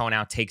 Evens the tone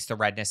out, takes the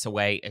redness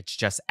away. It's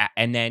just,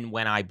 and then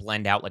when I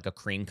blend out like a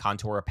cream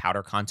contour, a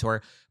powder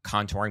contour,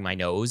 contouring my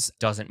nose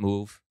doesn't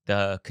move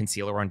the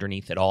concealer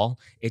underneath at all.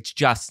 It's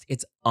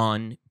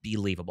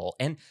unbelievable.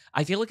 And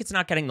I feel like it's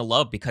not getting the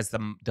love because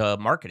the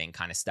marketing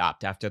kind of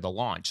stopped after the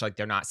launch. Like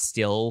they're not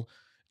still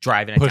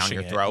driving it down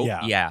your throat.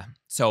 Yeah.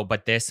 So,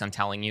 but this, I'm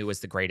telling you,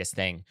 is the greatest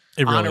thing.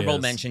 It really Honorable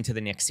is. mention to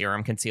the NYX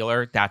Serum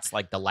Concealer. That's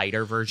like the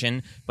lighter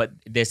version, but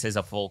this is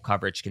a full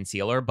coverage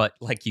concealer. But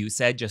like you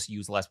said, just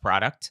use less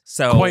product.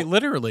 So quite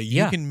literally,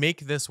 you can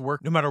make this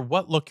work no matter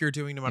what look you're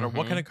doing, no matter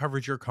what kind of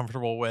coverage you're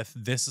comfortable with.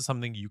 This is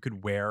something you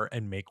could wear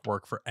and make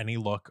work for any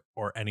look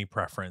or any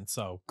preference.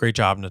 So great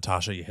job,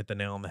 Natasha. You hit the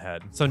nail on the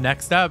head. So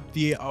next up,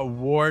 the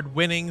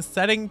award-winning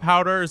setting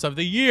powders of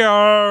the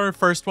year.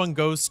 First one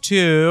goes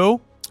to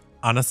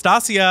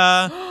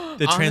Anastasia,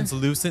 the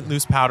translucent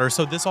loose powder.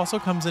 So this also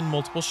comes in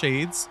multiple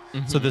shades.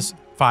 So there's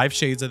 5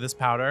 shades of this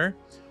powder.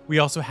 We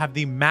also have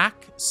the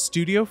MAC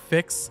Studio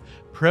Fix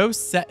Pro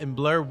Set and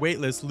Blur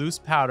Weightless Loose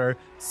Powder.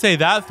 Say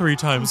that 3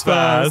 times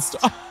fast.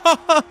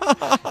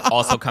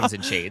 Also comes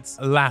in shades.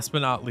 Last but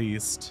not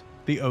least,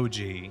 the OG,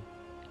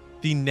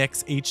 the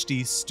NYX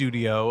HD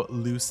Studio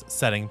Loose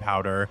Setting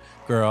Powder.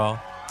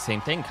 Girl, same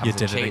thing. Comes you in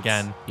did shades. it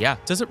again. Yeah.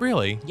 Does it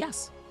really?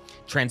 Yes.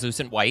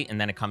 Translucent white, and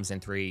then it comes in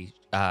 3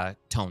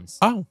 tones.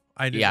 Oh,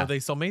 I didn't know they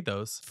still made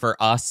those.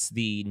 For us,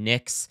 the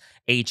NYX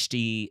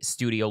HD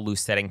Studio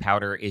Loose Setting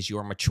Powder is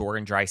your mature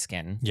and dry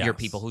skin. Yes. Your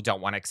people who don't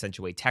want to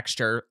accentuate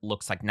texture,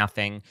 looks like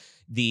nothing.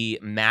 The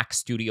MAC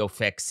Studio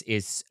Fix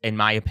is, in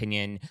my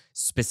opinion,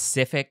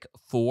 specific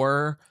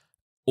for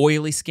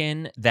oily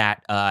skin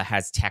that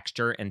has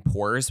texture and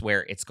pores,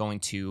 where it's going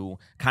to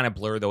kind of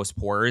blur those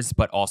pores,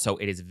 but also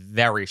it is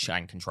very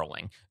shine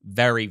controlling.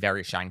 Very,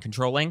 very shine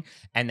controlling.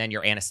 And then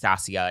your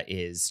Anastasia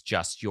is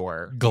just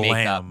your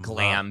makeup,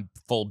 glam,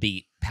 full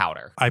beat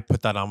powder. I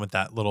put that on with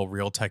that little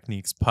Real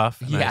Techniques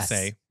puff, and I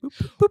say, boop,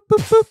 boop, boop,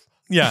 boop, boop.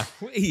 Yeah.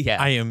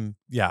 Yeah. I am,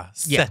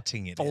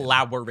 setting it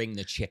Flouring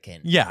the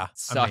chicken. Yeah.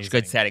 Such amazing.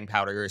 good setting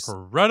powders.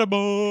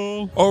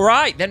 Incredible. All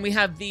right. Then we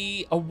have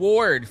the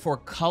award for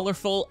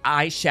colorful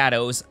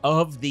eyeshadows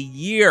of the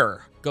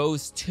year.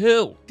 Goes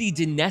to the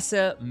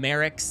Danessa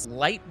Merrick's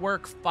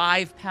Lightwork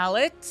 5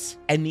 palette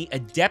and the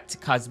Adept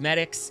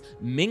Cosmetics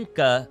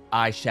Minka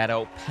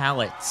eyeshadow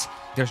palette.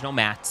 There's no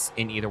mattes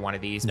in either one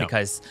of these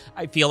because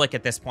I feel like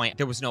at this point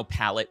there was no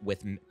palette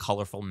with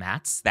colorful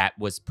mattes that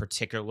was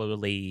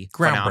particularly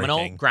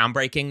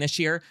groundbreaking this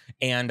year.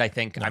 And I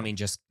think, I mean,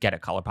 just get a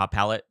ColourPop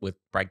palette with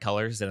bright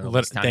colors and it'll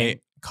be stunning.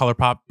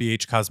 ColourPop,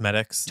 BH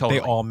Cosmetics, they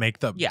all make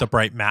the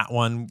bright matte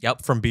one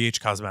from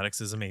BH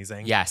Cosmetics is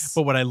amazing. Yes.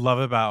 But what I love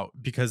about,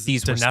 because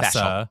these were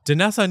special.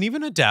 Danessa and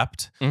even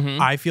Adept,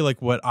 I feel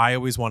like what I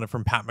always wanted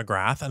from Pat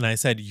McGrath, and I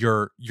said,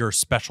 your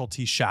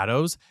specialty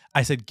shadows,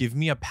 I said, give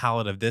me a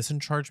palette of this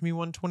and charge me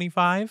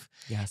 $125.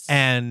 Yes.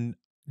 And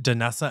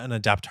Danessa and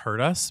Adept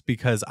heard us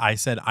because I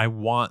said I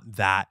want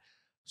that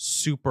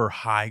super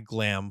high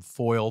glam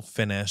foil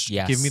finish.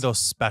 Yes. Give me those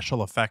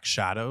special effects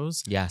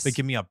shadows. Yes. But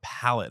give me a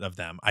palette of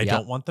them. I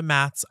don't want the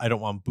mattes. I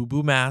don't want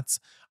boo-boo mattes.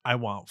 I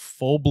want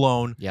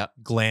full-blown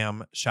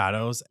glam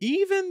shadows.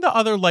 Even the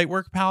other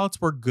Lightwork palettes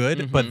were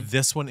good, but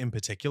this one in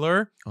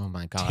particular, oh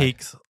my God,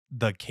 takes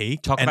the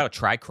cake. Talk about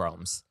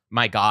trichromes.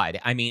 My God.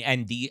 I mean,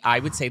 and I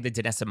would say the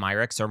Danessa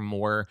Myricks are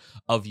more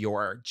of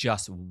your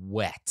just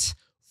wet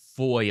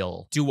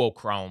foil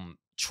duochrome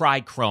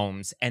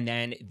trichromes, and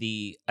then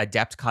the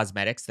Adept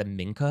Cosmetics, the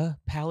Minka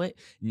palette.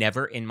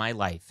 Never in my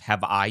life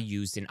have I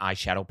used an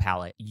eyeshadow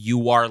palette.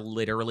 You are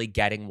literally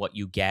getting what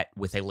you get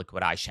with a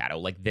liquid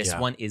eyeshadow. Like this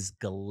one is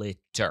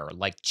glitter,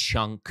 like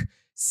Chunk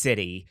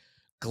City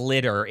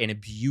glitter in a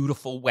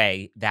beautiful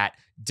way that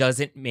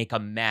doesn't make a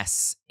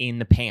mess in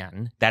the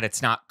pan, that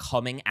it's not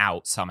coming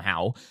out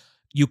somehow.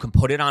 You can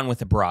put it on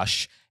with a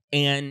brush,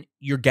 and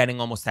you're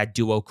getting almost that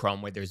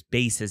duochrome where there's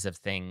bases of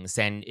things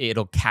and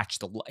it'll catch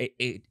the...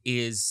 It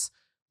is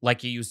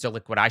like you used a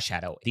liquid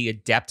eyeshadow. The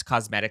Adept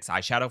Cosmetics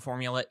eyeshadow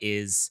formula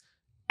is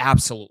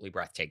absolutely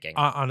breathtaking.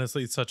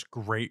 Honestly, it's such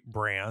great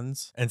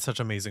brands and such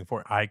amazing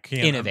I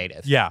can't...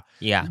 Innovative. Yeah.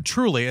 Yeah.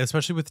 Truly,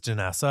 especially with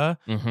Danessa.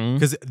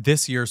 Because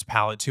this year's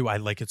palette, too, I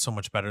like it so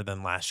much better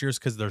than last year's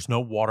because there's no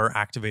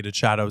water-activated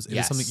shadows. It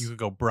is something you could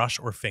go brush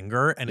or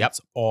finger, and it's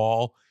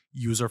all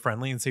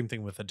user-friendly, and same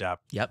thing with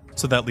Adept.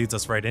 So that leads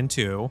us right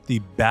into the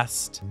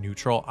best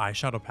neutral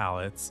eyeshadow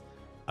palettes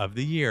of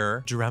the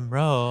year. Drum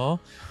roll.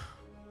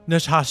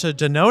 Natasha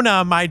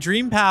Denona, My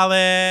Dream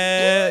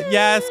Palette.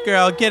 Yes,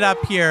 girl, get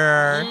up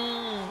here.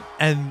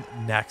 And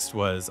next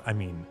was, I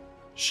mean,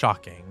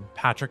 shocking.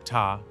 Patrick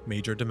Ta,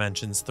 Major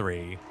Dimensions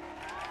 3.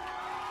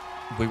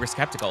 We were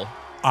skeptical.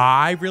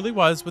 I really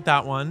was with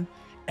that one.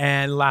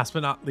 And last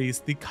but not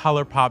least, the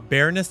ColourPop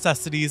Bare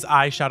Necessities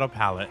eyeshadow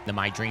palette. The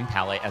My Dream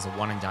palette, as a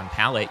one-and-done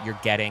palette, you're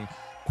getting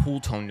cool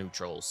tone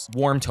neutrals,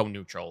 warm tone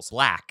neutrals,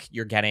 black.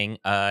 You're getting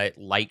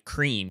light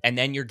cream. And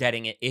then you're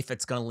getting it, if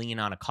it's going to lean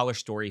on a color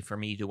story for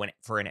me doing it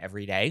for an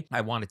everyday,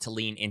 I want it to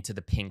lean into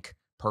the pink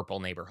purple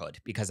neighborhood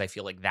because I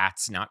feel like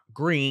that's not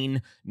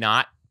green,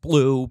 not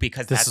blue,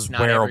 because that's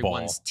not wearable.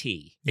 Everyone's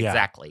tea.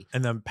 Exactly.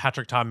 And then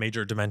Patrick Ta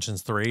Major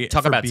Dimensions 3.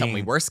 Talk about something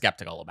we were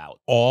skeptical about.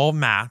 All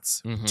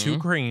mattes, 2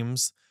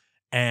 creams.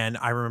 And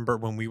I remember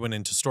when we went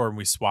into store and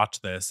we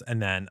swatched this,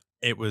 and then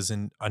it was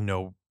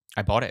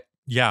I bought it.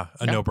 Yeah,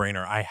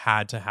 no-brainer. I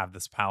had to have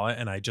this palette,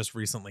 and I just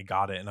recently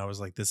got it, and I was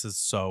like, this is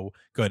so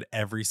good.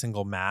 Every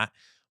single matte,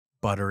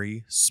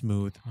 buttery,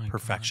 smooth,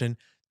 perfection.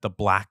 The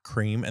black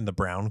cream and the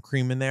brown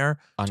cream in there.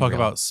 Unreal. Talk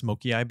about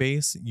smoky eye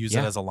base. Use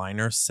it as a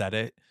liner, set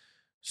it.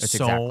 That's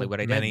exactly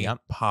what I did. Many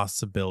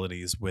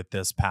possibilities with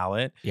this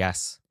palette.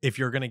 Yes. If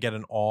you're going to get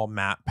an all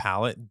matte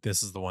palette,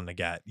 this is the one to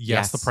get.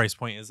 Yes, the price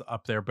point is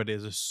up there, but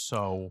it is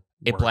so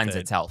It blends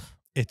itself.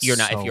 It's You're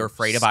not so if you're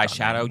afraid of stunning.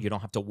 eyeshadow, you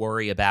don't have to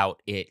worry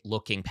about it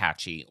looking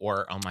patchy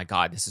or, oh my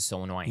God, this is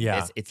so annoying.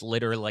 Yeah. It's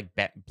literally like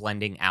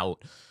blending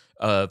out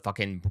a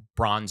fucking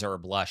bronzer or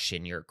blush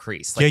in your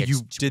crease. Like,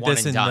 you did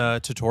this in the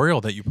tutorial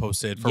that you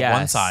posted for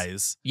one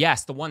size.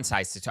 Yes, the one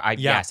size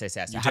tutorial. Yes.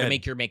 How to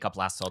make your makeup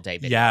last all day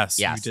video. Yes,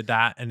 you did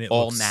that, and it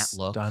all matte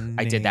look. Stunning.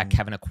 I did that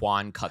Kevin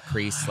Aquan cut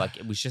crease. Like,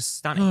 it was just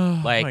stunning. Oh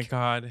like, my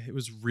God, it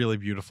was really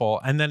beautiful.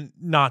 And then,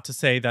 not to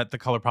say that the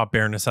ColourPop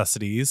Bare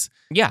Necessities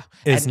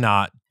is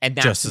not and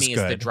that just to me as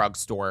is the good.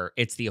 Drugstore.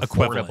 It's the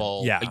Equivalent,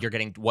 affordable. yeah. You're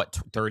getting what,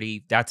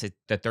 30? That's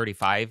the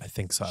 35. I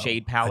think so.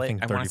 Shade palette. I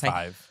think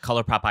 35.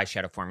 ColourPop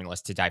eyeshadow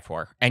formulas to die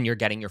for. And you're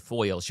getting your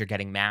foils. You're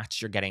getting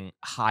mattes. You're getting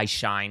high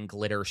shine,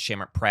 glitter,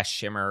 shimmer, press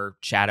shimmer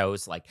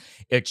shadows. Like,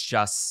 it's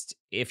just,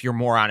 if you're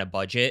more on a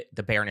budget,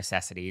 the Bare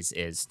Necessities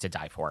is to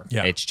die for.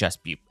 Yeah. It's just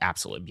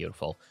absolutely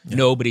beautiful. Yeah.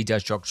 Nobody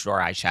does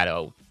drugstore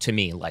eyeshadow to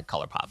me like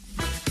ColourPop.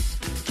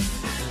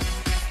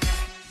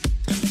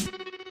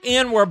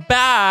 And we're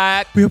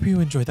back. We hope you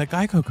enjoyed that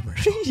Geico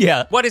commercial.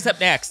 Yeah. What is up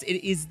next?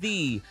 It is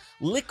the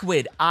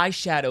liquid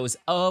eyeshadows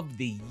of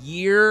the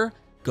year.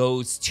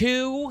 Goes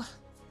to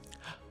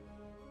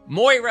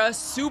Moira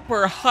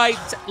Super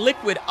Hyped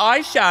Liquid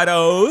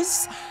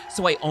Eyeshadows.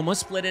 So I almost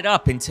split it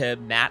up into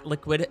matte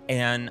liquid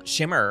and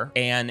shimmer,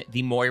 and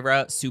the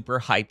Moira Super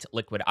Hyped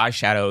Liquid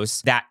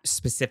Eyeshadows, that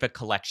specific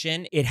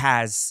collection, it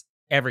has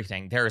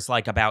everything. There's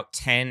like about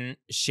 10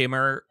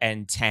 shimmer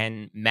and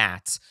 10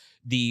 mattes.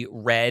 The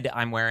red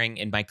I'm wearing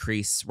in my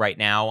crease right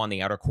now on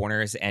the outer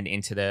corners and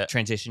into the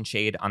transition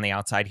shade on the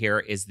outside here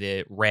is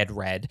the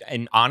red.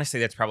 And honestly,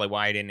 that's probably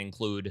why I didn't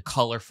include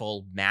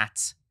colorful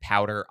matte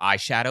powder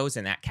eyeshadows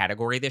in that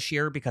category this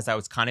year, because I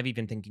was kind of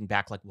even thinking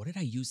back, like, what did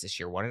I use this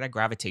year? What did I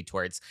gravitate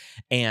towards?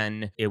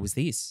 And it was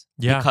these.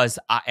 Yeah. Because,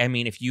 I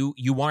mean, if you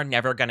are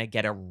never going to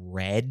get a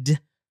red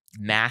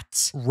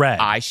matte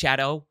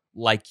eyeshadow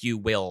like you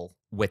will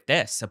with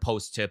this,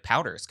 opposed to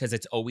powders, because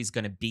it's always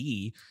going to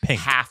be pink.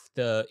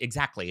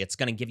 It's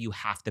going to give you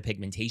half the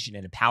pigmentation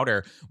in a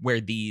powder, where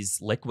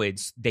these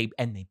liquids, they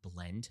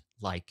blend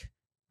like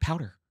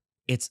powder.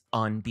 It's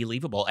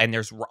unbelievable. And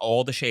there's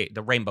all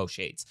the rainbow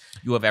shades.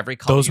 You have every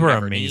color. Those you were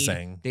ever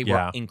amazing. Need. They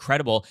were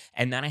incredible.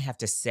 And then I have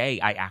to say,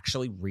 I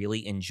actually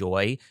really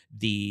enjoy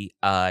the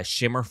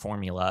shimmer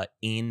formula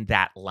in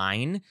that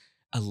line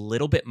a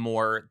little bit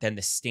more than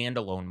the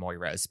standalone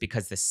Moiras,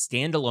 because the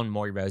standalone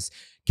Moiras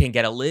can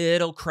get a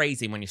little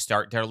crazy when you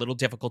start. They're a little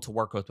difficult to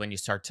work with when you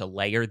start to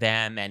layer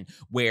them, and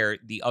where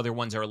the other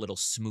ones are a little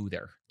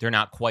smoother. They're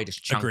not quite as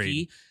chunky.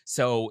 Agreed.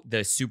 So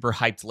the super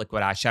hyped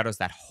liquid eyeshadows,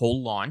 that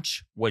whole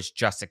launch was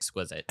just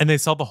exquisite. And they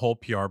sell the whole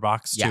PR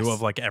box too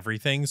of like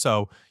everything.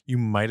 So you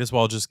might as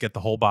well just get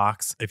the whole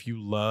box. If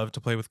you love to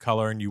play with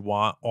color and you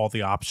want all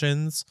the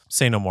options,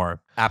 say no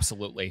more.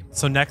 Absolutely.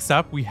 So next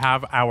up, we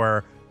have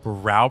our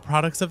brow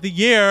products of the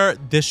year.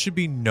 This should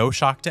be no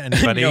shock to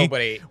anybody.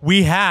 Nobody.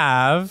 We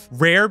have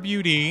Rare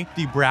Beauty,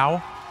 the Brow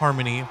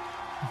Harmony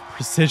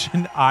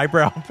Precision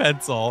Eyebrow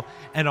Pencil,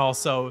 and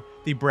also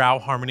the Brow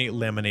Harmony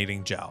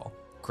Laminating Gel.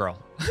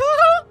 Girl.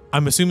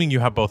 I'm assuming you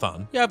have both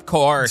on. Yeah, of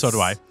course. So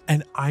do I.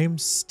 And I'm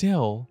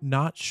still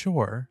not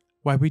sure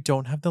why we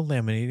don't have the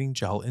laminating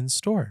gel in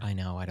store. I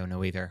know. I don't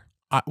know either.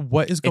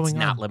 What is going on? It's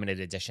not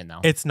limited edition,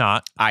 though. It's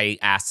not. I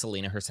asked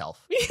Selena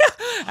herself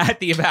at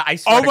the event. I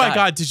swear oh my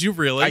God, did you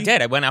really? I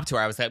did. I went up to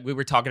her. We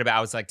were talking about,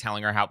 I was like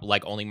telling her how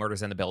like Only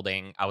Murders in the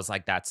Building. I was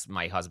like, that's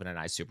my husband and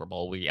I's Super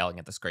Bowl. We were yelling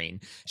at the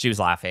screen. She was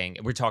laughing.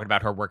 We're talking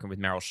about her working with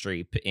Meryl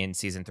Streep in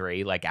season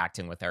 3, like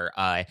acting with her.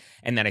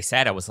 And then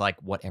I was like,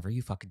 whatever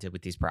you fucking did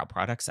with these brow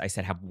products, I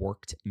said, have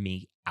worked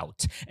me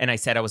out. And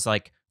I was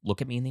like,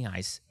 look at me in the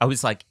eyes. I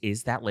was like,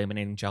 is that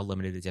laminating gel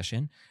limited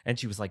edition? And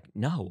she was like,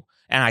 no.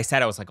 And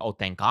I was like, oh,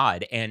 thank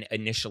God. And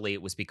initially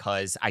it was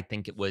because I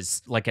think it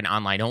was like an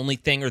online only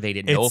thing, or they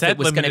didn't know if it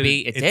was going to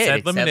be. It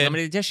said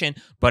limited edition,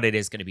 but it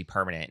is going to be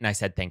permanent. And I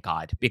said, thank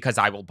God, because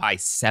I will buy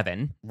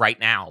 7 right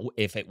now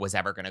if it was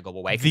ever going to go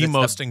away. The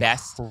most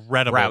best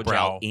incredible brow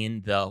gel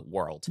in the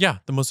world. Yeah,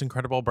 the most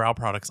incredible brow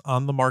products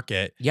on the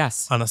market.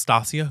 Yes.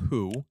 Anastasia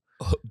Who.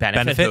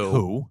 Benefit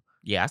Who.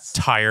 Yes.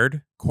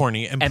 Tired,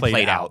 corny, and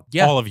played out.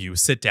 Yeah. All of you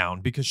sit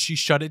down, because she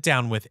shut it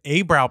down with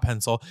a brow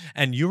pencil.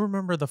 And you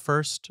remember the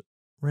first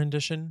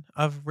rendition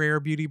of Rare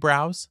Beauty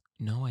brows?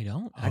 No, I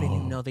don't. I didn't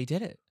even know they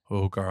did it.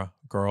 Oh,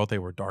 girl, they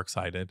were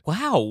dark-sided.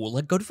 Wow,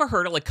 like good for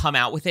her to like come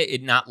out with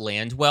it not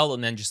land well,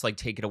 and then just like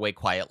take it away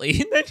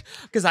quietly.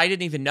 Because I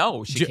didn't even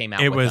know she came out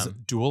with it. It was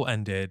them.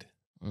 dual-ended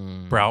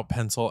brow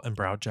pencil and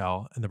brow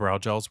gel, and the brow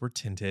gels were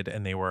tinted,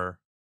 and they were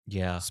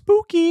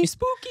spooky.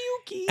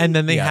 And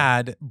then they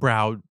had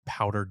brow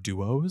powder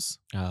duos.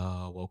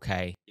 Oh,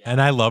 okay. And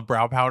I love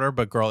brow powder,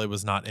 but girl, it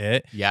was not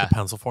it. Yeah. The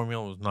pencil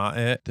formula was not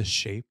it. The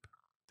shape,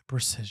 the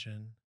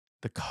precision,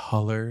 the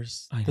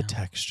colors, the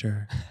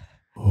texture.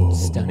 Oh.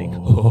 Stunning.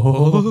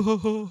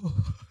 Oh.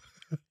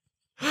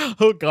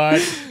 Oh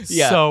God.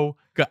 Yeah. So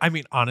good. I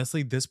mean,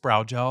 honestly, this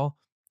brow gel,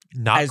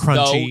 not as crunchy.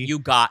 Though you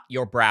got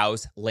your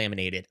brows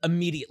laminated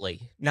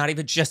immediately. Not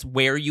even just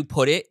where you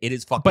put it. It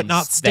is fucking but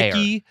not there.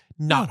 Sticky,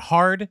 not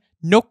hard,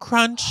 no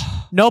crunch,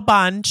 no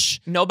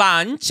bunch. No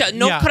bunch,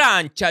 no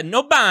crunch,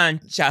 no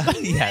bunch.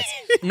 Yes.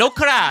 No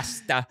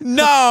crust.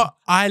 No,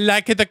 I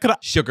like it. The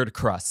sugared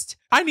crust.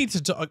 I need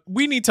to talk.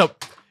 We need to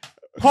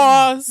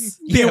pause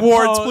the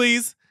awards,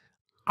 please.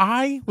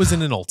 I was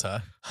in an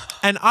Ulta,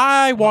 and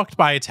I walked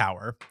by a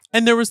tower,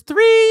 and there was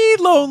 3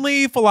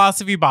 lonely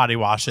Philosophy body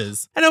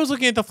washes, and I was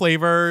looking at the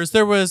flavors.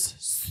 There was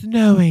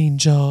Snow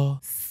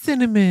Angel,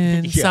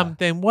 cinnamon,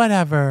 something,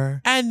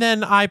 whatever, and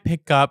then I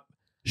pick up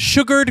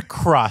Sugared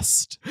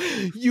Crust.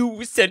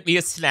 You sent me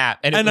a snap,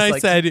 and I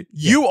said,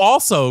 you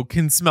also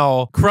can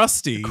smell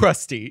crusty.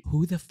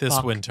 Who the fuck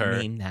this winter?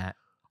 Named that?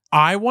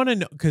 I want to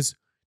know, because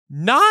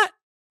not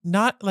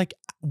like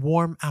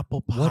warm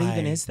apple pie. What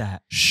even is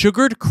that?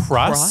 Sugared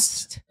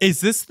crust?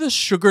 Is this the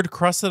sugared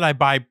crust that I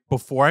buy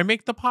before I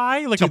make the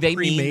pie? Like do a they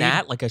pre-made? mean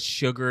that? Like a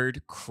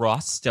sugared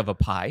crust of a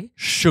pie?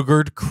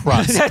 Sugared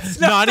crust. That's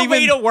not the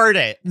way to word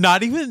it.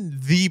 Not even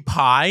the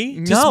pie.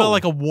 No. To smell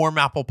like a warm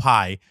apple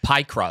pie.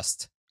 Pie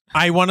crust.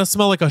 I want to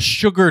smell like a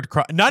sugared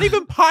crust. Not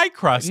even pie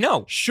crust.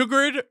 No.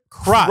 Sugared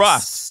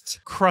crust.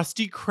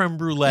 Crusty creme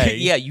brulee.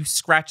 Yeah, you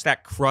scratch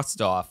that crust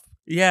off.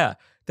 Yeah.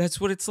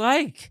 That's what it's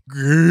like.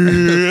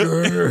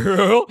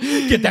 Girl.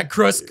 Get that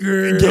crust,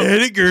 girl.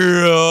 Get it,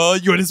 girl.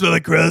 You want to smell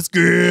like crust,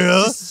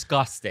 girl?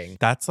 Disgusting.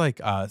 That's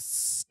like a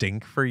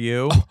stink for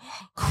you.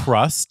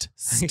 Crust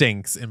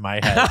stinks in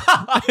my head.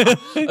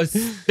 A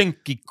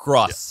stinky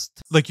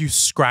crust. Like you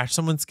scratch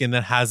someone's skin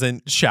that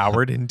hasn't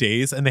showered in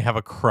days and they have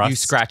a crust. You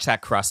scratch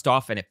that crust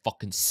off and it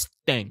fucking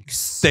stinks.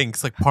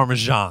 Stinks like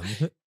Parmesan.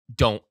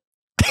 Don't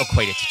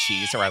equate it to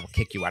cheese or I will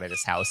kick you out of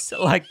this house.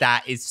 Like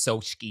that is so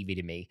skeevy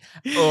to me.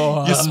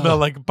 Oh. You smell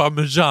like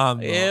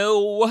Parmesan.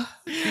 Ew.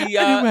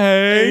 Yeah.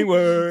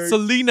 Anyway.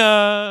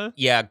 Selena.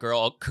 Yeah,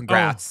 girl.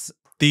 Congrats.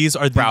 These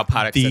are the brow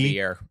products of the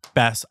year.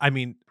 Best. I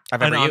mean,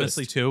 I've ever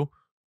honestly too,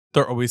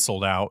 they're always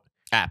sold out.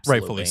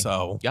 Absolutely. Rightfully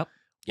so. Yep.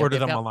 Order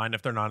them online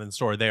if they're not in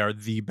store. They are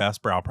the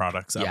best brow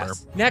products ever.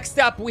 Next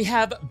up, we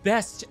have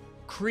best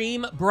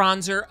cream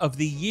bronzer of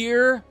the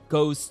year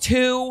goes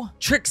to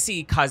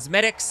Trixie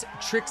Cosmetics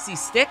Trixie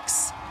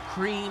Sticks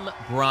cream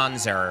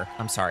bronzer.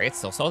 I'm sorry, it's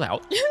still sold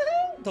out.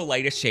 The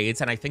lightest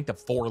shades, and I think the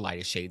 4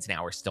 lightest shades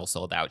now are still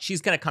sold out. She's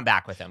going to come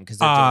back with them because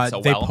they're doing so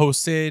well. They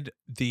posted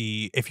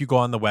if you go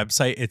on the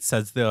website, it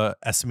says the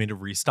estimated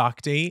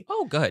restock date.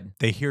 Oh, good.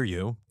 They hear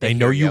you. They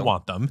know you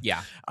want them.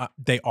 Yeah.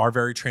 They are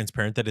very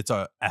transparent that it's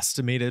a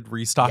estimated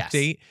restock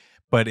date,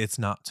 but it's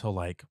not till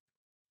like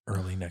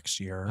early next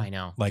year. I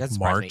know. Like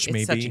March,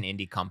 maybe. It's such an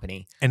indie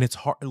company. And it's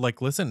hard.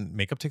 Like, listen,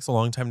 makeup takes a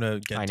long time to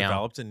get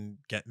developed and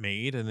get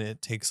made, and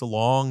it takes a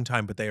long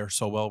time, but they are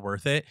so well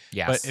worth it.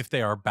 Yes. But if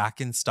they are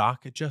back in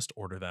stock, just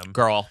order them.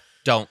 Girl,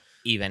 don't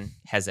even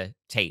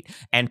hesitate.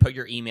 And put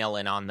your email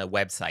in on the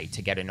website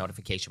to get a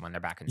notification when they're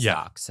back in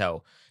stock.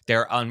 So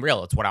they're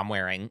unreal. It's what I'm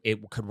wearing.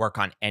 It could work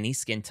on any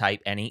skin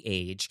type, any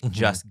age.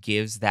 Just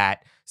gives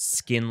that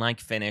skin-like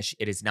finish.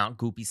 It is not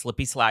goopy,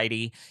 slippy,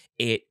 slidey.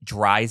 It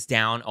dries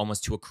down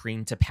almost to a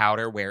cream to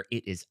powder where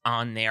it is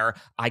on there.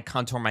 I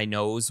contour my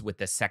nose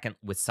with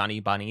Sunny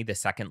Bunny, the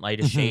second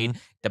lightest shade.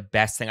 The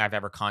best thing I've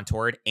ever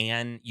contoured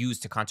and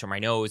used to contour my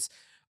nose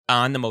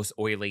on the most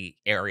oily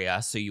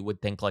area. So you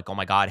would think like, oh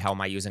my God, how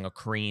am I using a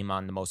cream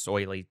on the most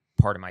oily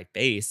part of my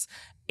face?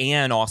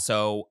 And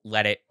also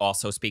let it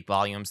also speak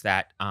volumes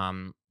that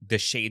the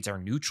shades are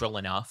neutral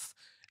enough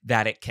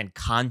that it can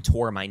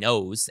contour my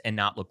nose and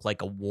not look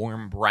like a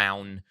warm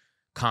brown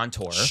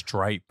contour.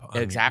 Stripe.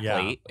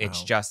 Exactly.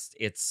 It's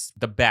it's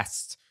the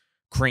best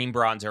cream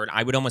bronzer. And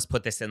I would almost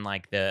put this in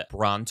like the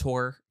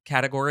bronzer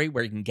category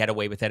where you can get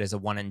away with it as a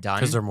one and done.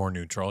 Because they're more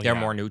neutral. They're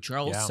more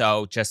neutral. Yeah.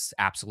 So just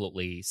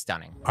absolutely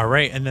stunning. All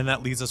right. And then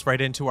that leads us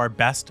right into our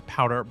best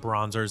powder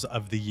bronzers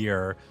of the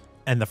year.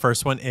 And the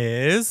first one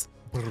is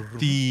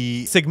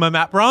the Sigma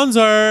Matte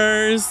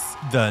Bronzers.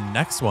 The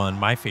next one,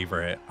 my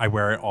favorite. I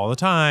wear it all the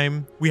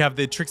time. We have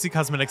the Trixie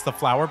Cosmetics, the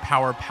Flower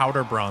Power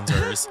Powder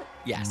Bronzers.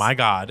 Yes. My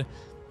God.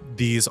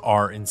 These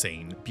are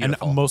insane.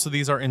 Beautiful. And most of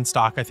these are in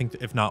stock, I think,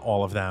 if not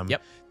all of them.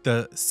 Yep.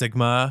 The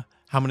Sigma,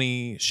 how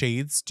many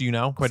shades do you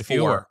know? Quite a few.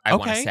 4, I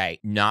want to say.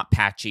 Not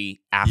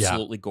patchy,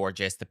 absolutely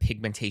gorgeous. The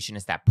pigmentation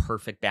is that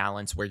perfect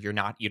balance where you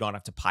don't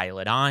have to pile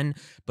it on,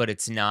 but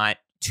it's not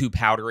too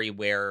powdery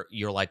where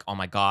you're like, oh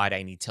my God,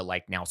 I need to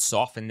like now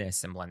soften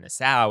this and blend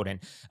this out. And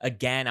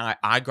again,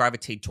 I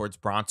gravitate towards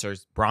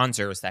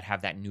bronzers that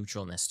have that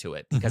neutralness to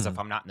it, because if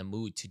I'm not in the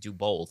mood to do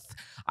both,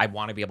 I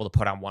want to be able to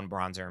put on one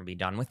bronzer and be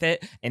done with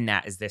it. And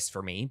that is this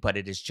for me, but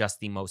it is just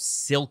the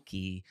most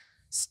silky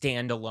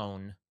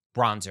standalone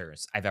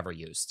bronzers I've ever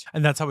used.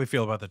 And that's how we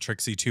feel about the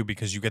Trixie too,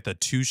 because you get the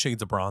 2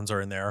 shades of bronzer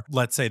in there.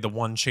 Let's say the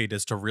one shade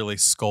is to really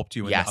sculpt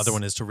you and the other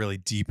one is to really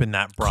deepen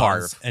that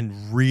bronze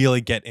and really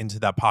get into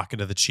that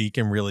pocket of the cheek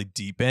and really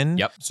deepen.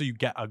 Yep. So you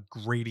get a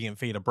gradient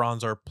fade of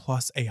bronzer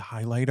plus a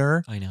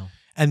highlighter. I know.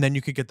 And then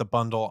you could get the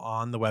bundle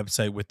on the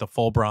website with the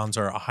full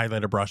bronzer, a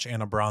highlighter brush,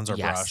 and a bronzer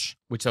brush.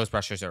 Which those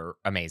brushes are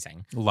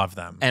amazing. Love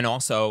them. And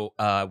also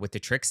with the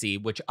Trixie,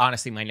 which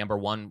honestly my number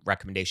one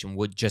recommendation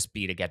would just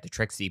be to get the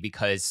Trixie,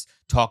 because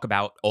talk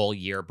about all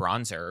year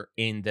bronzer.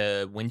 In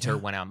the winter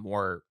when I'm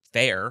more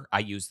fair,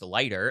 I use the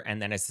lighter,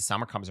 and then as the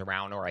summer comes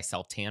around or I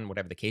self-tan,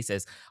 whatever the case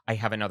is, I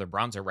have another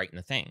bronzer right in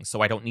the thing. So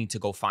I don't need to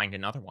go find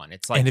another one.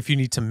 It's like, and if you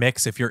need to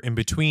mix, if you're in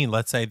between,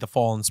 let's say the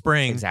fall and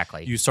spring,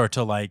 exactly, you start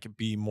to like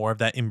be more of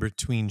that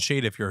in-between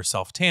shade. If you're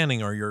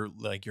self-tanning or you're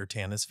like your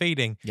tan is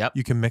fading,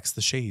 you can mix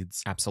the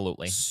shades.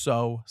 Absolutely.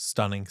 So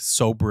stunning,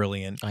 so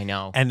brilliant. I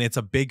know. And it's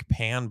a big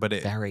pan, but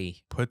it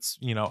puts,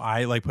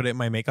 I like put it in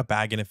my makeup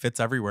bag and it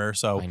fits everywhere.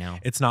 So I know.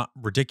 It's not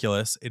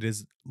ridiculous. It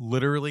is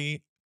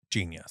literally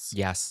genius.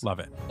 Yes. Love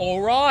it.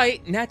 All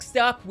right. Next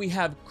up, we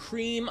have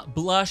Cream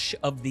Blush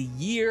of the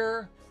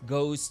Year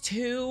goes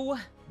to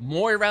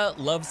Moira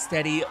Love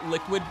Steady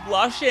Liquid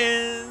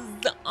Blushes.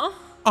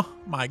 Oh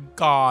my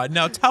God.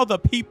 Now tell the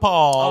people.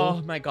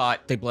 Oh my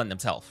God. They blend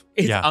themselves.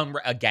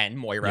 Again,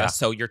 Moira. Yeah.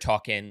 So you're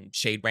talking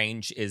shade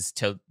range is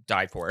to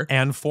die for.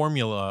 And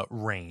formula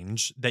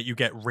range that you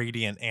get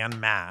radiant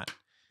and matte.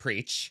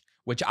 Preach.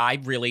 Which I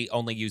really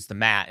only used the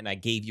matte, and I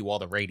gave you all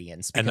the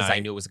radiance because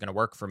I knew it was going to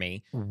work for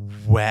me.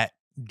 Wet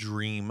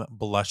dream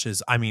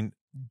blushes. I mean,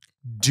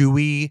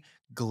 dewy,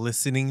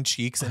 glistening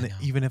cheeks. And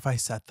even if I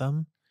set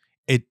them,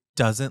 it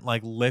doesn't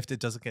like lift.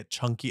 It doesn't get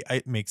chunky.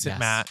 It makes it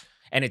matte.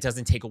 And it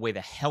doesn't take away the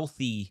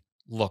healthy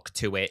look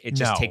to it. It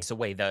just takes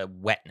away the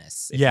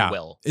wetness, if you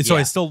will. So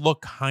I still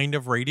look kind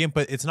of radiant,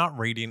 but it's not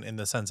radiant in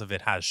the sense of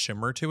it has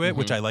shimmer to it,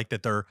 which I like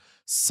that they're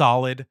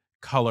solid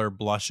color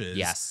blushes.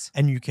 Yes.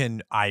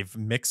 And I've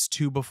mixed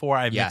 2 before.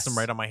 I've mixed them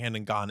right on my hand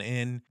and gone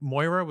in.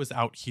 Moira was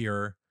out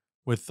here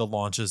with the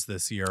launches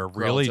this year.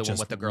 Really just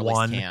what the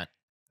one can't.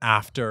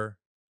 After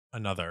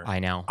another. I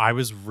know. I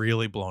was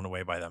really blown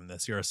away by them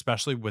this year,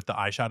 especially with the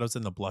eyeshadows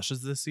and the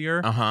blushes this year.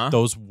 Uh-huh.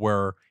 Those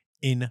were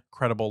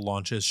incredible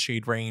launches,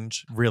 shade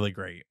range, really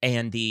great.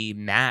 And the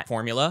matte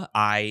formula,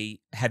 I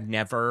have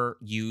never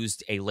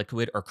used a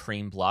liquid or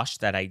cream blush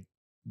that I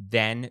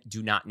then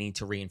do not need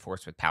to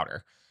reinforce with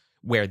powder.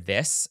 Where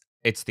this,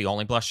 it's the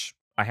only blush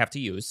I have to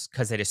use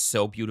because it is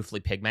so beautifully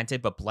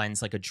pigmented, but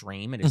blends like a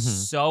dream. It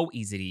is so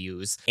easy to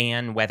use.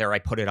 And whether I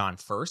put it on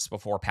first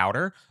before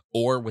powder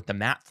or with the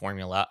matte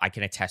formula, I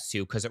can attest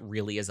to, because it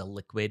really is a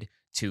liquid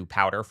to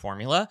powder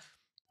formula.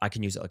 I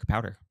can use it like a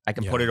powder. I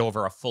can put it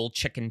over a full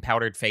chicken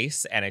powdered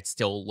face and it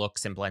still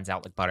looks and blends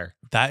out like butter.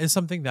 That is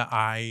something that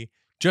I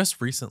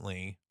just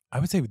recently, I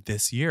would say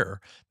this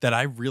year, that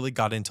I really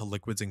got into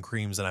liquids and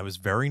creams, and I was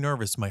very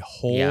nervous my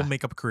whole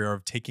makeup career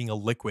of taking a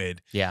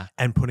liquid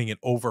and putting it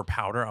over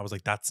powder. I was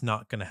like, that's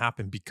not going to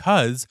happen,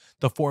 because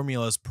the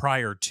formulas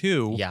prior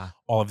to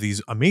all of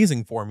these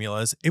amazing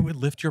formulas, it would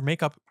lift your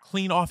makeup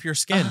clean off your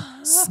skin,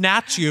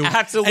 snatch you,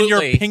 absolutely, and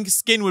your pink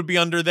skin would be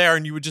under there,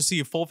 and you would just see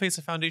a full face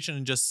of foundation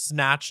and just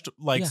snatched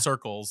like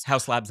circles.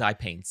 House Labs eye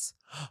paints.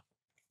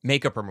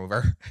 Makeup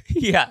remover.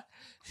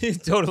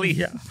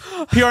 Totally.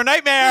 Pure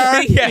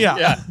nightmare.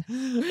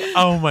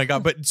 Oh my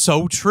God. But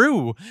so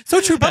true. So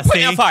true, Bestie.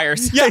 Putting out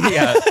fires.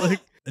 Like,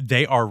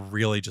 they are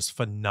really just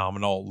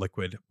phenomenal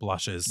liquid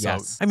blushes. So,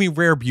 I mean,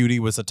 Rare Beauty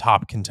was a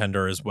top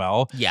contender as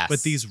well. Yes.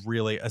 But these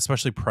really,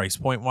 especially price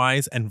point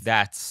wise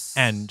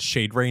and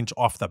shade range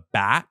off the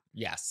bat.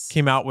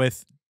 Came out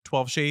with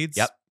 12 shades.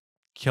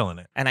 Killing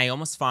it. And I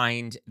almost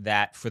find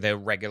that for the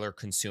regular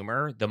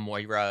consumer, the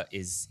Moira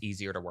is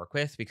easier to work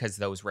with, because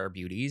those Rare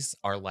Beauties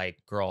are like,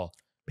 girl,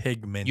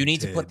 pigmented. You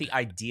need to put the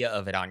idea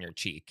of it on your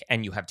cheek,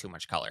 and you have too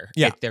much color.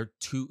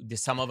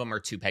 Some of them are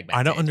too pigmented.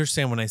 I don't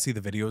understand when I see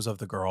the videos of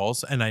the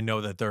girls, and I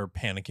know that they're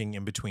panicking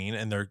in between,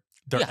 and they're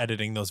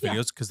editing those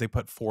videos because they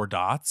put 4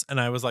 dots, and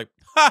I was like,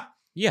 ha!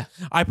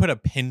 I put a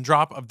pin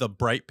drop of the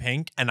bright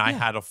pink, and I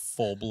had a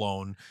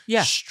full-blown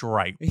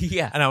stripe.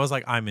 And I was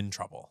like, I'm in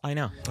trouble. I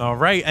know. All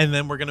right, and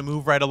then we're going to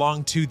move right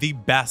along to the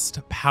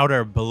best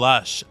powder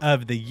blush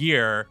of the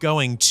year,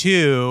 going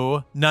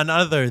to none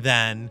other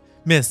than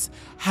Miss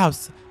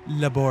House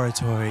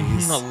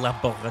Laboratories.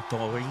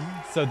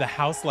 So the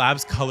House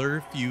Labs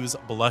Color Fuse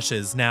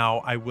blushes. Now,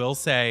 I will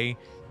say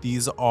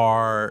these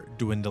are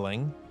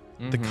dwindling.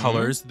 The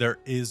colors, there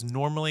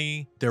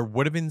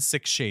would have been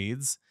 6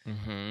 shades.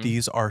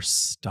 These are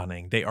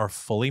stunning. They are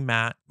fully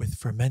matte with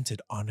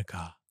fermented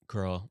arnica.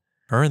 Girl.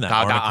 Her in that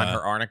Gaga arnica. on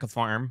her arnica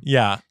farm.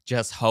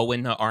 Just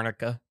hoeing the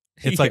arnica.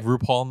 It's like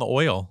RuPaul in the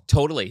oil.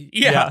 Totally.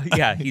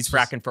 He's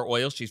fracking for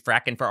oil. She's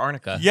fracking for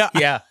arnica.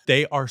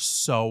 They are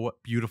so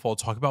beautiful.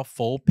 Talk about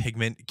full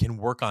pigment. It can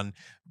work on.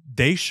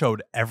 They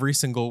showed every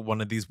single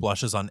one of these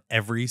blushes on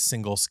every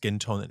single skin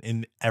tone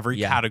in every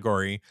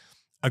category,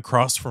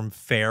 across from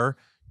fair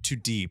to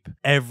deep.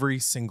 Every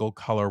single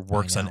color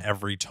works on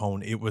every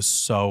tone. It was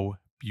so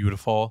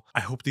beautiful. I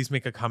hope these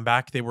make a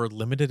comeback. They were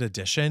limited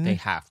edition. They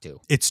have to.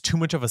 It's too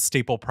much of a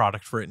staple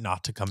product for it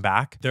not to come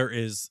back. There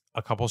is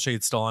a couple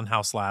shades still on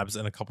House Labs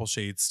and a couple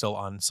shades still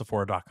on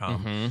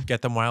Sephora.com.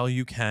 Get them while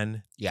you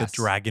can. The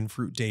Dragon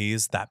Fruit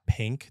Days, that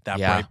pink, that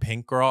bright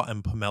pink, girl,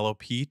 and Pomelo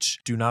Peach.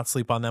 Do not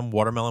sleep on them.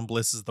 Watermelon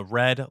Bliss is the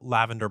red.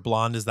 Lavender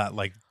Blonde is that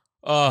like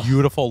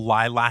beautiful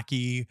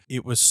lilac-y.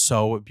 It was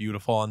so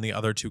beautiful. And the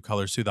other 2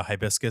 colors too, the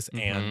hibiscus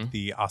and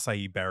the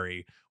acai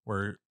berry,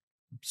 were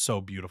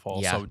so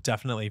beautiful. So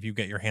definitely, if you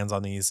get your hands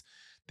on these,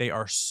 they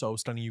are so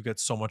stunning. You get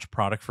so much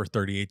product for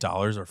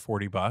 $38 or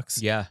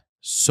 $40.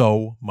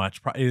 So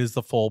much. It is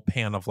the full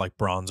pan of like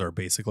bronzer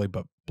basically,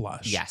 but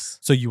blush.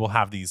 So you will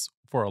have these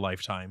for a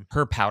lifetime.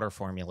 Her powder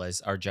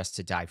formulas are just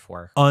to die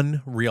for.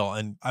 Unreal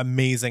and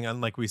amazing. And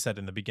like we said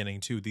in the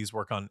beginning too, these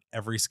work on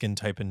every skin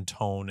type and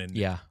tone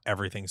and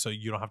everything. So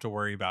you don't have to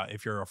worry about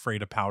if you're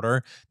afraid of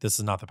powder. This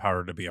is not the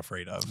powder to be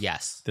afraid of.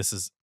 This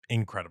is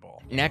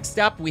incredible. Next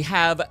up, we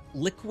have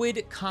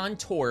liquid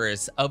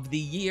contours of the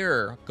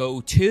year.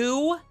 Go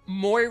to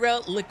Moira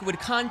Liquid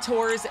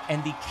Contours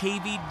and the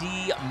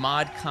KVD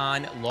Mod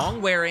Con Long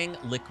Wearing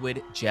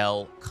Liquid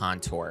Gel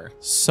Contour.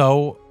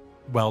 So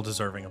well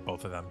deserving of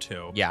both of them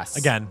too.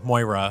 Again,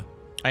 Moira,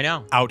 I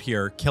know, out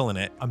here killing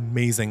it.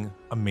 Amazing,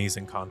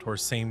 amazing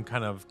contours. Same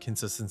kind of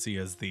consistency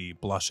as the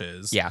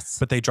blushes.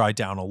 But they dry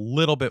down a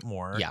little bit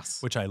more.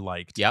 Which I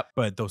liked.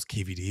 But those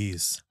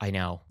KVDs. I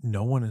know.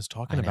 No one is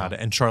talking about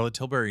it. And Charlotte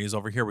Tilbury is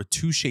over here with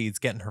 2 shades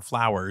getting her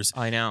flowers.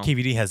 I know.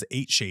 KVD has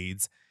 8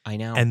 shades. I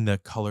know. And the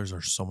colors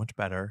are so much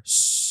better.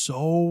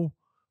 So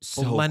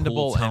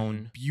blendable cool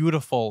and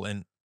beautiful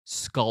and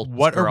sculpt.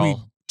 What are we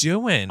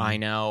doing? I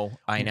know.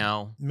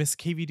 Miss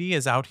KVD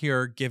is out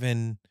here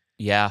giving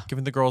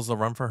the girls the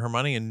run for her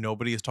money, and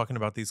nobody is talking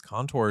about these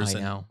contours. I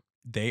know.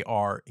 They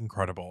are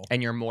incredible.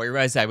 And your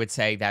Moiras, I would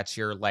say that's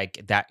your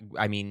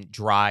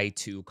dry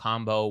to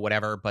combo,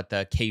 whatever. But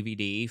the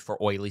KVD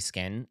for oily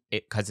skin,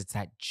 because it's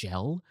that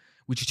gel.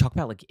 Would you talk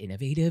about like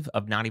innovative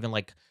of not even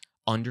like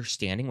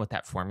understanding what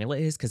that formula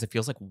is? Because it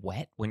feels like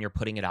wet when you're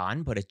putting it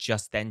on, but it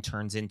just then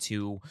turns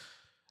into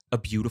a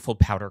beautiful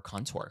powder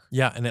contour.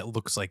 And it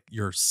looks like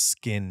your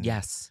skin.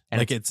 And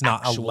like it's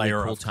not a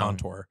layer cool of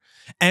contour.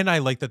 And I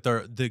like that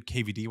the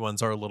KVD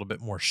ones are a little bit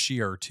more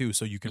sheer too,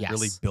 so you can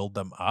really build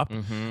them up.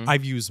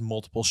 I've used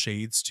multiple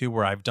shades too,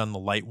 where I've done the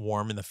light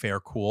warm and the fair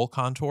cool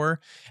contour,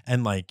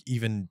 and like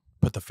even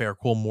put the fair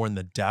cool more in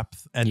the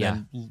depth, and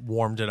then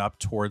warmed it up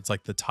towards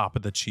like the top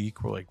of the cheek,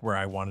 where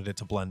I wanted it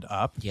to blend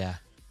up.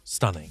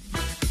 Stunning.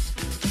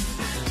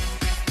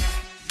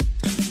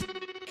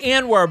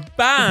 And we're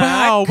back.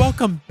 Wow,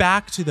 welcome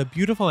back to the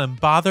beautiful and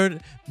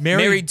bothered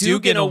Mary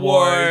Dugan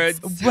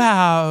Awards.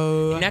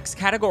 Wow. Next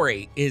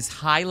category is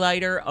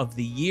Highlighter of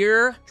the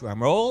Year.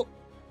 Drum roll.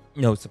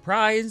 No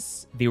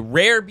surprise. The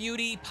Rare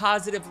Beauty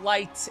Positive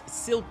Light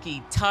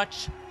Silky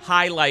Touch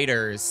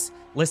Highlighters.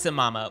 Listen,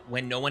 mama,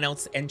 when no one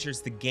else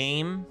enters the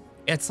game,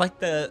 it's like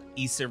the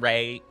Issa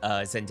Rae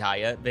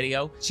Zendaya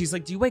video. She's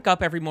like, do you wake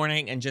up every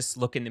morning and just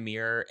look in the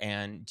mirror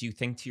and do you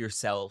think to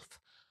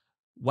yourself,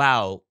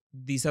 wow,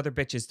 these other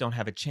bitches don't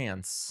have a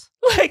chance?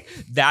 Like,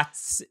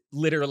 that's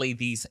literally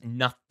these.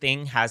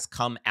 Nothing has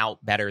come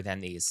out better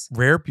than these.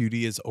 Rare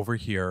Beauty is over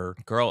here.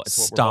 Girl, it's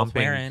what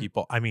stomping we're both wearing.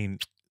 people. I mean,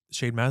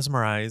 shade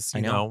mesmerized,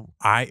 you know.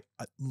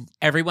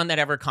 Everyone that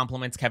ever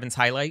compliments Kevin's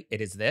highlight, it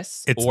is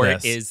this. It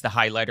is the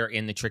highlighter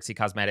in the Trixie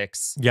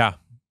Cosmetics. Yeah.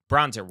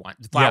 Bronzer one,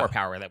 Flower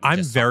Power that we I'm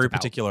just very talked about.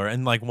 particular,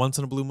 and like once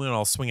in a blue moon,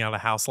 I'll swing out of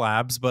House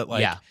Labs, but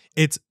like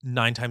it's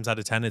 9 times out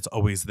of 10, it's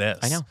always this.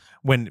 I know.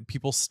 When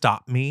people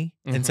stop me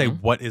and say,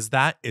 "What is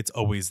that?" It's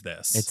always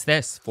this. It's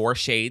this 4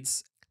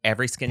 shades,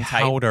 every skin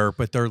type, powder,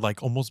 but they're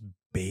like almost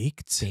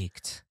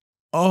baked.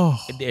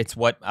 Oh, it's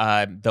what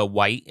the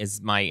white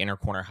is my inner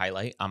corner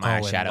highlight on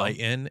my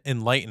eyeshadow.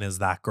 Enlighten is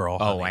that girl.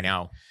 Oh, honey. I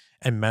know.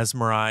 And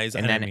Mesmerize.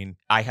 And then I mean,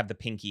 I have the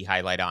pinky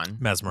highlight on.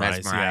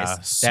 Mesmerize. Yeah,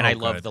 then I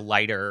love the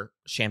lighter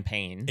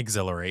champagne.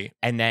 Exhilarate.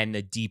 And then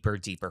the deeper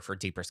for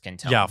deeper skin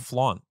tone. Yeah,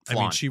 flaunt. I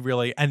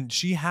mean,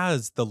 she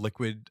has the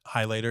liquid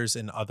highlighters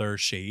in other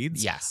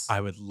shades. Yes. I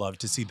would love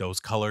to see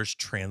those colors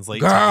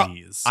translate to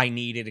these. I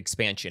needed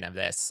expansion of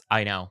this.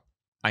 I know.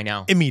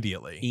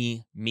 Immediately.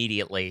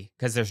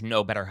 Because there's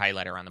no better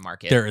highlighter on the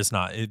market. There is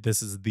not.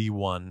 This is the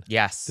one.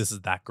 Yes. This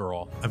is that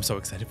girl. I'm so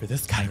excited for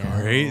this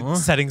category.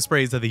 Setting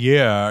sprays of the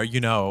year.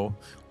 You know,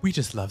 we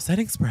just love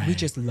setting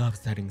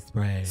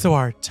spray. So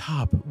our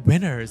top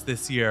winners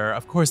this year,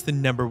 of course, the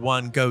number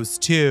 1 goes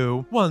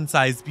to One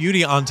Size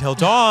Beauty Until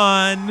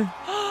Dawn.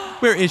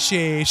 Where is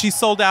she? She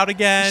sold out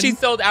again.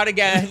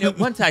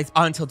 One Size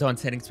Until Dawn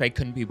setting spray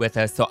couldn't be with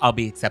us, so I'll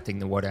be accepting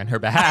the order on her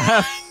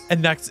behalf.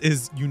 And next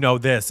is,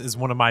 this is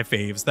one of my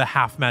faves, the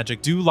Half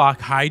Magic Dew Lock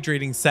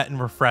Hydrating Set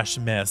and Refresh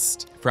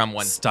Mist. From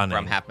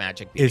Half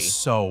Magic Beauty. It's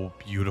so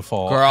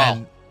beautiful. Girl.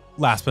 And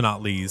last but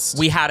not least,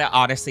 we had to,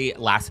 honestly,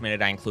 last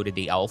minute I included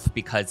the e.l.f.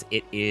 because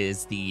it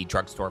is the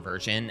drugstore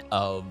version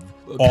of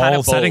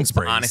all setting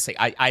sprays. Honestly,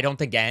 I don't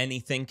think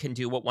anything can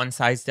do what One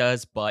Size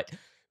does, but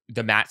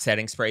the matte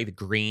setting spray, the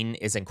green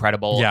is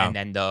incredible. Yeah. And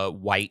then the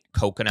white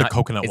coconut. The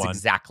coconut is one.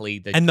 Exactly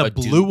the And the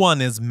blue one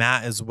is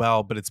matte as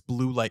well, but it's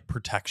blue light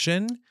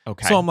protection.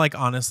 Okay. So I'm like,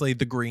 honestly,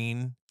 the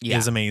green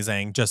is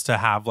amazing just to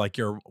have like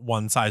your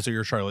One Size or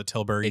your Charlotte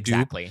Tilbury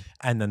dupe.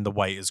 And then the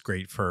white is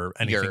great for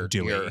anything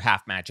dewy. Your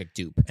Half Magic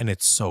dupe. And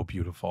it's so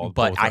beautiful.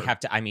 But I have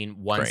to,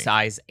 One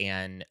Size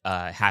and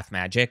Half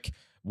Magic.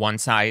 One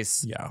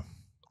Size. Yeah.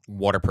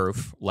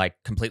 Waterproof,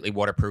 like completely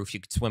waterproof. You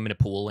could swim in a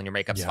pool and your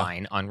makeup's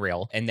fine.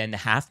 Unreal. And then the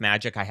Half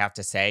Magic, I have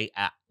to say,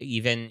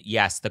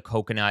 the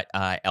coconut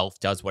e.l.f.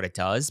 does what it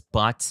does,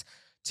 but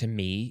to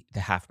me,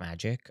 the Half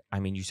Magic,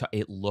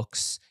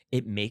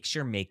 it makes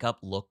your makeup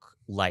look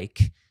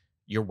like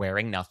you're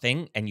wearing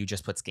nothing and you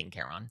just put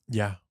skincare on.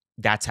 Yeah.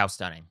 That's how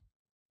stunning.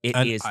 It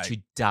is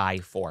to die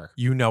for.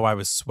 You know, I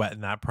was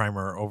sweating that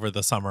primer over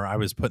the summer. I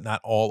was putting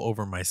that all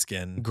over my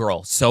skin.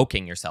 Girl,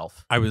 soaking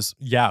yourself. I was,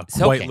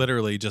 quite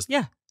literally just.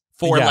 Yeah.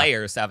 4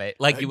 layers of it.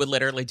 Like you would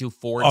literally do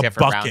 4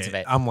 different rounds of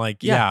it. I'm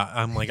like,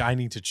 I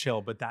need to chill.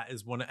 But that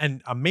is one.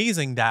 And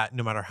amazing that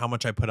no matter how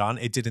much I put on,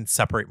 it didn't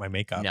separate my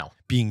makeup. No.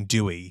 Being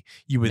dewy.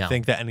 You would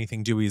think that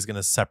anything dewy is going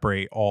to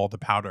separate all the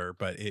powder,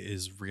 but it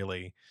is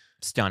really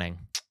stunning.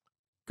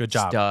 Good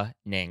job.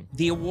 Stunning.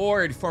 The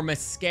award for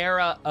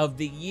Mascara of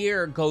the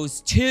Year goes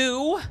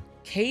to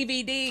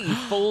KVD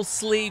Full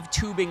Sleeve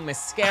Tubing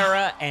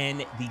Mascara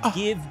and the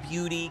Give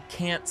Beauty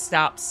Can't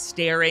Stop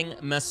Staring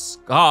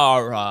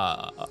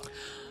Mascara.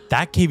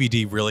 That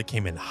KVD really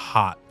came in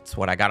hot. That's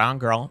what I got on,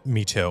 girl.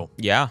 Me too.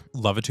 Yeah.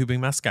 Love a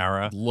tubing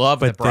mascara. Love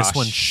the brush. But this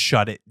one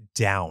shut it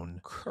down.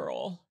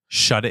 Girl.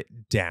 Shut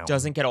it down.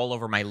 Doesn't get all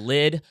over my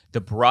lid.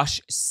 The brush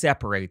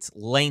separates,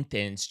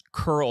 lengthens,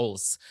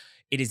 curls.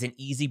 It is an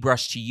easy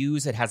brush to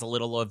use. It has a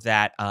little of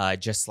that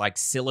just like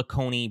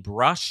silicone-y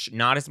brush.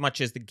 Not as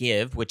much as the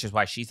Give, which is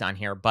why she's on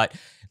here, but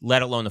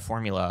let alone the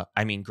formula.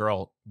 I mean,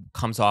 girl,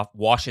 comes off,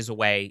 washes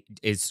away,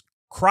 is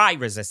cry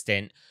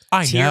resistant,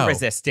 tear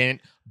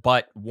resistant,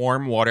 but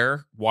warm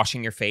water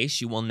washing your face,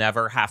 you will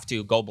never have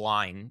to go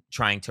blind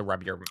trying to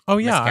rub your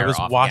mascara I was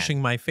off washing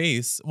again. My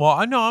face. Well,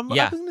 I know, I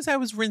was going to say I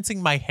was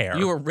rinsing my hair.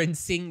 You were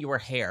rinsing your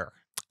hair.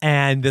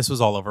 And this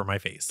was all over my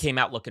face. Came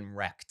out looking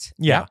wrecked.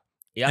 Yeah.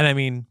 Yeah. And I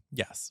mean,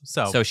 yes.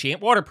 So she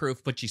ain't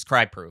waterproof, but she's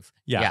cry proof.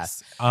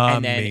 Yes.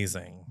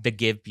 Amazing. And then the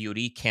Give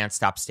Beauty Can't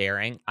Stop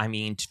Staring. I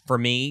mean, for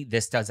me,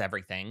 this does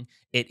everything.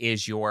 It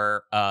is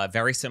your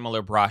very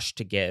similar brush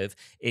to Give.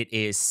 It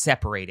is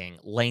separating,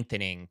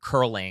 lengthening,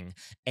 curling,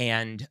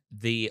 and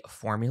the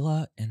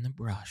formula in the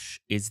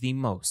brush is the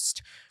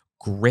most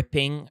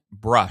gripping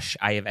brush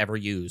I have ever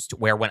used,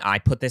 where when I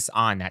put this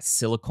on, that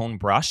silicone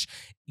brush,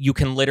 you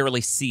can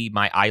literally see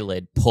my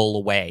eyelid pull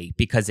away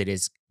because it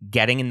is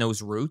getting in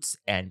those roots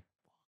and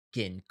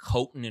getting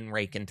coating and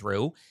raking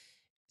through.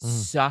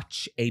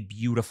 Such a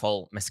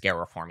beautiful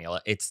mascara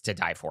formula. It's to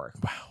die for.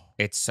 Wow.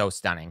 It's so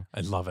stunning.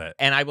 I love it.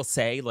 And I will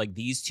say, like,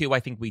 these two, I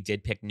think we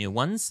did pick new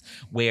ones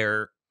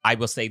where I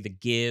will say the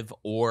Give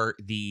or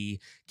the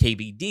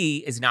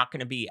KVD is not going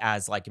to be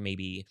as, like,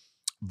 maybe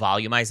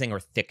volumizing or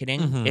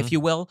thickening, if you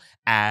will,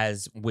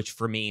 as which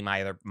for me,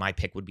 my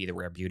pick would be the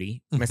Rare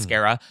Beauty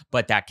mascara,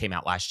 but that came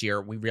out last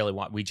year.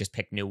 We just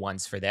picked new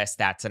ones for this.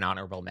 That's an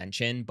honorable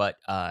mention, but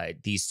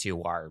these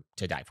two are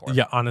to die for.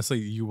 Yeah, honestly,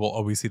 you will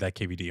always see that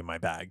KVD in my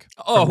bag.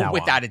 Oh,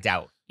 without a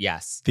doubt.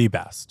 Yes. The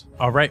best.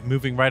 All right,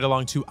 moving right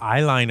along to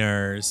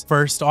eyeliners.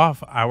 First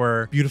off,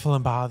 our Beautiful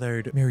and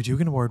Bothered Mary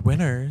Dugan Award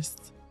winners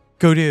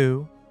go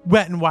to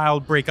Wet n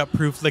Wild Breakup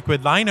Proof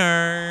Liquid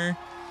Liner.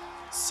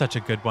 Such a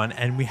good one.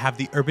 And we have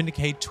the Urban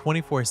Decay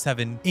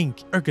 24/7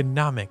 Ink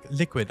Ergonomic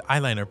Liquid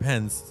Eyeliner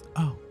Pens.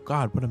 Oh,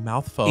 God, what a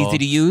mouthful. Easy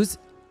to use,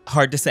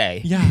 hard to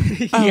say. Yeah.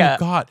 Oh,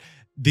 God.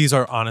 These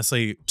are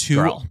honestly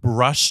two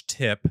brush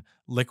tip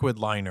liquid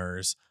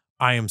liners.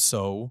 I am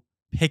so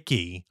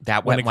picky.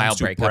 That Wet n Wild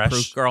Breakup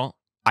Proof, girl,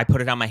 I put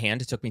it on my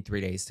hand. It took me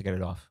 3 days to get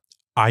it off.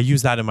 I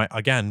use that in my,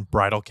 again,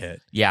 bridal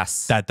kit.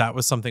 Yes. That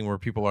was something where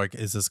people are like,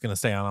 is this going to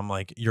stay on? I'm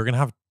like, you're going to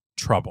have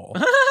trouble.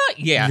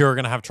 Yeah. You're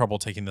going to have trouble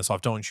taking this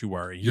off. Don't you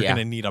worry. You're going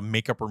to need a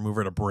makeup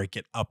remover to break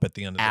it up at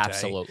the end of the day.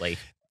 Absolutely.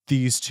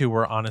 These two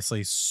were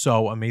honestly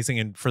so amazing.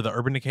 And for the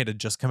Urban Decay to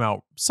just come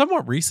out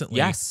somewhat recently,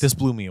 this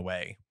blew me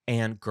away.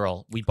 And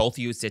girl, we both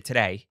used it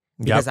today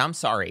because I'm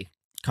sorry,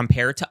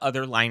 compared to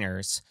other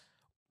liners,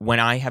 when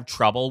I have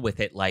trouble with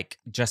it, like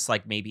just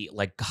like maybe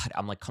like, God,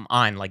 I'm like, come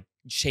on, like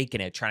shaking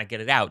it, trying to get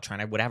it out, trying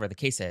to whatever the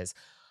case is.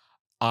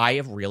 I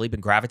have really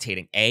been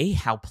gravitating.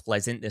 How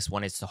pleasant this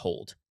one is to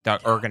hold. The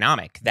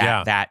ergonomic,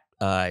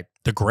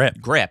 the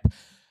grip.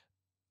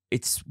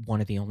 It's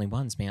one of the only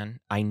ones, man.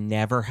 I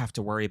never have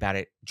to worry about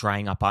it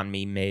drying up on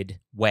me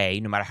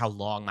midway, no matter how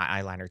long my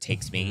eyeliner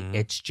takes me.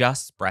 It's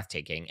just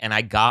breathtaking. And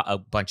I got a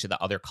bunch of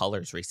the other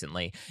colors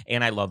recently,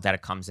 and I love that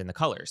it comes in the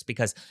colors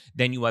because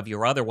then you have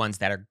your other ones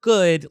that are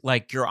good,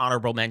 like your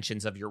honorable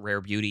mentions of your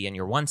Rare Beauty and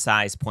your one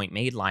size Point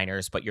Made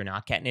liners, but you're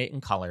not getting it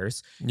in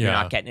colors. You're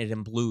not getting it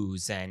in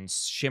blues and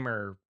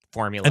shimmer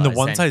formulas. And the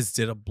one size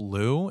did a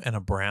blue and a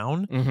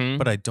brown,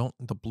 but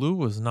the blue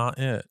was not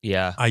it.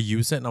 Yeah. I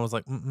used it and I was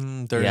like,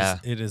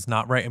 it is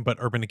not right. But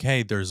Urban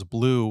Decay, there's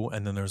blue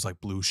and then there's like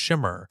blue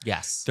shimmer.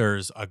 Yes.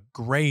 There's a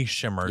gray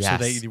shimmer.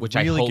 Yes. So they which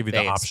really I hope give you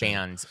they the option.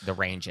 expand the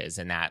ranges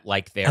in that,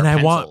 like their and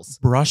pencils. I want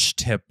brush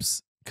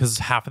tips because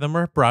half of them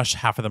are brush,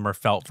 half of them are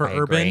felt for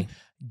Urban. Agree.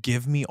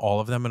 Give me all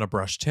of them in a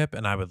brush tip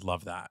and I would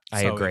love that.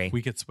 I agree. If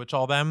we could switch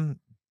all them,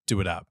 do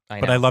it up.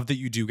 But I love that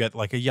you do get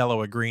like a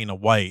yellow, a green, a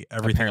white,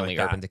 everything. Apparently like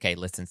that. Urban Decay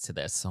listens to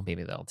this, so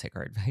maybe they'll take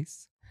our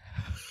advice.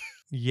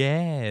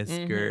 Yes,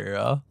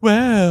 girl.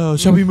 Well,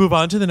 shall we move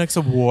on to the next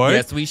award?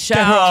 Yes, we shall.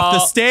 Get her off the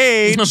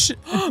stage.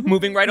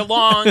 Moving right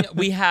along,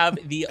 we have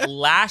the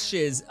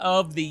lashes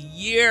of the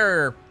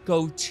year.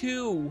 Go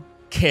to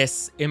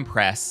Kiss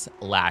Impress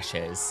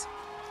lashes.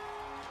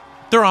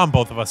 They're on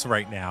both of us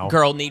right now.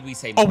 Girl, need we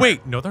say more? Oh,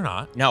 wait. No, they're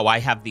not. No, I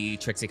have the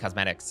Trixie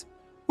Cosmetics.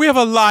 We have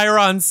a liar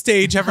on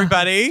stage,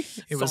 everybody.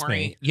 It was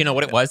me. You know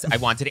what it was? I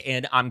wanted to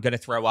end. I'm going to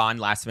throw on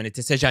last minute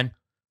decision.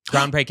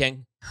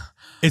 Groundbreaking.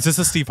 Is this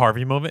a Steve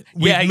Harvey moment?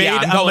 I'm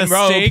going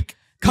mistake.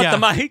 Cut the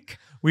mic.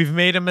 We've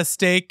made a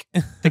mistake.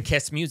 The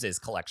Kiss Muses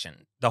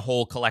collection. The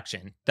whole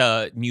collection.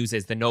 The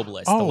Muses, the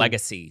Noblest, the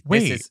Legacy.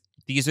 Wait.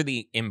 These are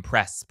the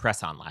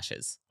press-on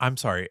lashes. I'm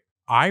sorry.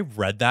 I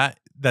read that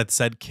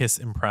said Kiss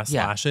Impress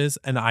lashes,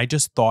 and I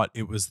just thought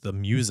it was the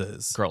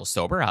Muses. Girl,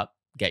 sober up.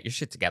 Get your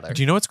shit together.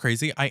 Do you know what's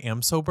crazy? I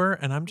am sober,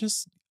 and I'm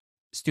just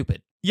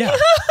stupid. Yeah.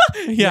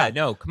 Yeah,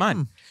 no, come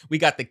on. We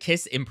got the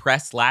Kiss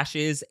Impress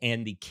lashes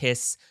and the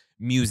Kiss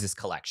Muses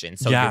collection.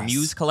 So your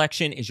Muse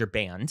collection is your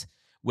band,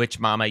 which,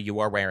 Mama,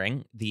 you are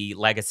wearing the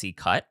Legacy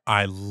cut.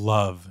 I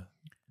love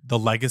the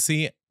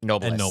Legacy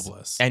Noblest. And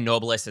Noblest. And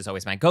Noblest is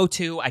always my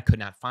go-to. I could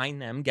not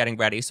find them getting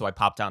ready, so I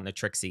popped on the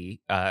Trixie,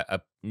 a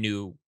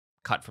new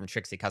cut from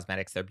Trixie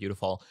Cosmetics. They're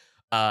beautiful.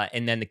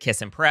 And then the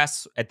Kiss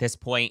Impress. At this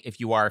point, if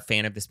you are a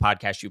fan of this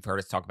podcast, you've heard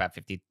us talk about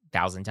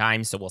 50,000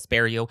 times, so we'll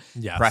spare you.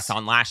 Yes. Press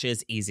on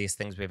lashes, easiest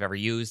things we've ever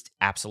used.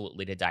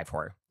 Absolutely to die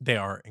for. They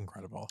are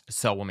incredible.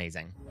 So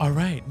amazing. All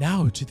right,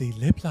 now to the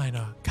lip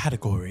liner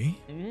category.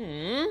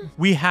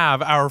 We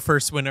have our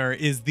first winner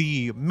is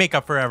the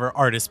Makeup Forever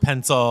Artist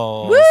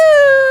Pencils. Woo!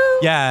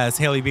 Yes,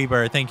 Hailey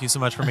Bieber, thank you so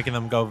much for making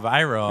them go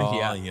viral.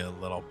 Yeah, you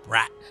little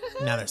brat.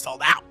 Now they're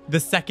sold out. The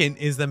second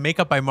is the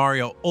Makeup by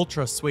Mario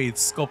Ultra Suede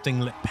Sculpting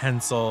Lip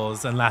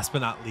Pencils. And last but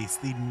not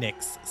least, the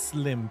NYX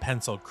Slim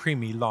Pencil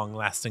Creamy Long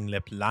Lasting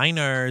Lip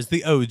Liners,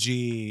 the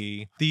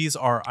OG. These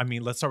are, I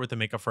mean, let's start with the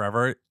Makeup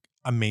Forever.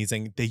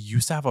 Amazing. They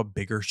used to have a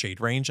bigger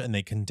shade range and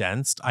they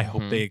condensed. I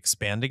hope they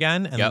expand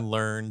again and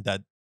learn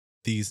that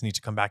these need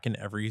to come back in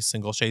every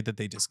single shade that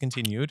they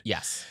discontinued.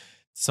 Yes.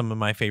 some of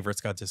my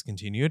favorites got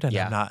discontinued, and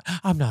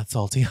I'm not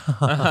salty.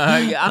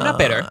 I'm not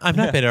bitter. I'm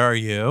not bitter. Are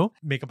you?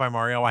 Makeup by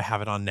Mario. I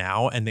have it on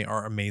now, and they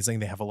are amazing.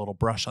 They have a little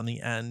brush on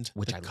the end.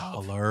 Which the I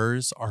love.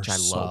 colors are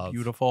so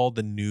beautiful.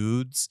 The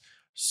nudes,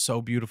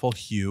 so beautiful.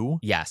 Hue.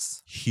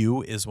 Yes.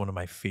 Hue is one of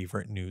my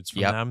favorite nudes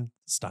from them.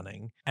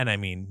 Stunning. And I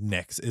mean,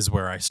 NYX is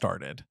where I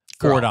started.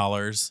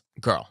 $4.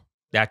 Girl,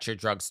 that's your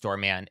drugstore,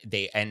 man.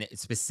 And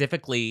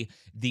specifically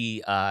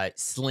the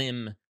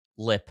slim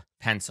lip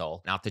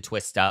pencil, not the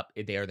twist up.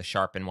 They are the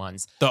sharpened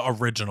ones. The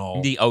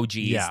original. The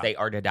OGs. They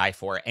are to die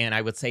for. And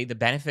I would say the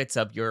benefits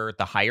of the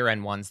higher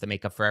end ones, the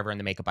Makeup Forever and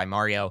the Makeup by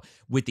Mario.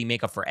 With the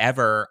Makeup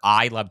Forever,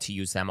 I love to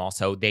use them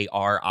also. They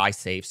are eye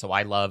safe. So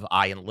I love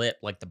eye and lip,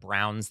 like the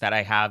browns that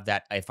I have,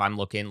 that if I'm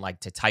looking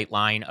like to tight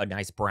line a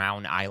nice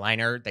brown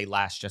eyeliner, they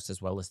last just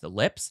as well as the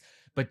lips.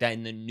 But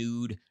then the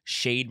nude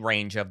shade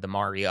range of the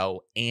Mario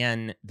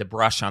and the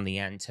brush on the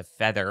end to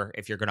feather,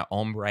 if you're going to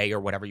ombre or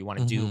whatever you want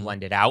to do,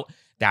 blend it out.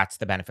 That's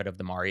the benefit of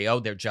the Mario.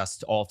 They're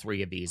just, all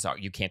three of these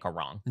you can't go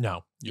wrong.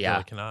 No, you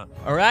really cannot.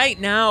 All right,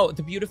 now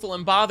the beautiful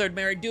and bothered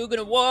Mary Dugan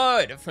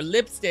Award for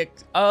Lipstick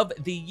of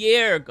the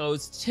Year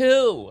goes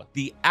to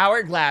the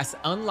Hourglass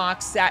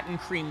Unlocked Satin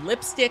Cream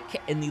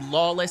Lipstick and the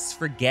Lawless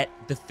Forget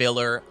the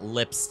Filler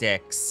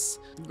Lipsticks.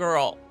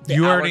 Girl,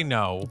 you already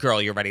know. Girl,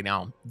 you already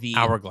know. The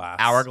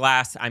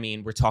Hourglass. I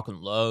mean, we're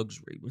talking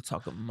luxury. We're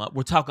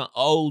talking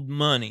old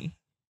money.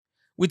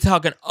 We're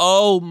talking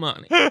old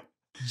money.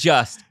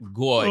 Just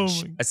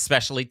gorge,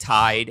 especially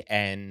Tide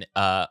and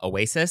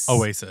Oasis.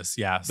 Oasis,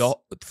 yes. The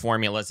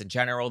formulas in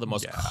general, the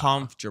most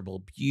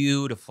comfortable,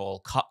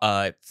 beautiful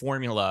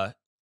formula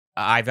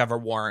I've ever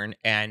worn,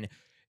 and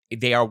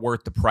they are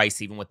worth the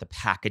price, even with the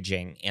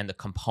packaging and the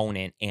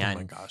component. And oh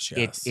my gosh,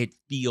 yes. It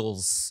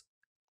feels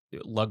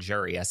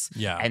luxurious.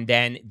 Yeah. And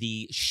then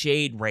the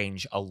shade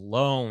range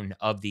alone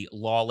of the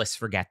Lawless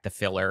Forget the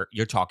Filler,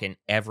 you're talking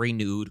every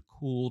nude,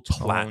 cool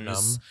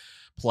tones.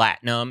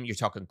 Platinum, you're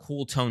talking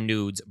cool tone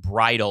nudes,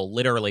 bridal,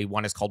 literally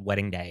one is called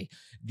Wedding Day,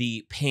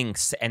 the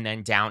pinks, and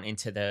then down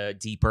into the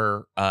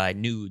deeper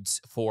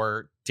nudes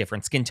for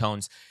different skin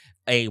tones.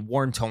 A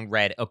warm tone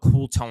red, a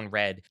cool tone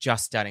red,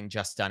 just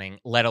stunning,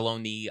 let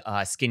alone the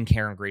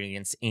skincare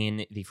ingredients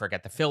in the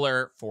Forget the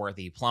Filler for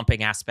the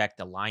plumping aspect,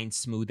 the line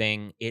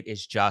smoothing. It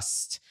is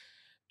just,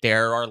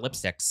 there are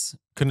lipsticks.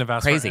 Couldn't have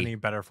asked for any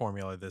better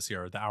formula this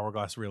year. The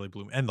Hourglass really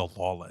blew me. And the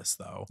Lawless,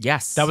 though.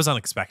 Yes. That was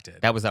unexpected.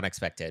 I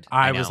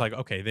was like,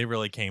 okay, they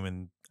really came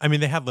in. I mean,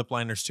 they had lip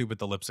liners too, but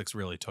the lipsticks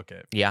really took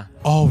it. Yeah.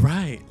 All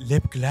right.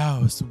 Lip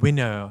gloss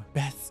winner.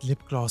 Best lip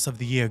gloss of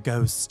the year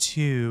goes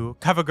to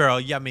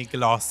CoverGirl Yummy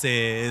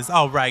Glosses.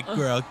 All right,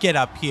 girl, get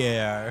up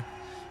here.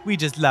 We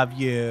just love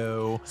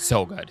you.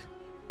 So good.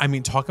 I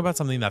mean, talk about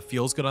something that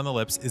feels good on the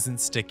lips, isn't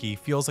sticky,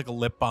 feels like a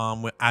lip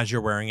balm as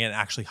you're wearing it, and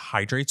actually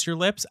hydrates your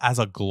lips as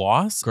a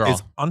gloss. Girl.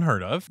 Is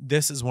unheard of.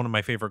 This is one of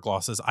my favorite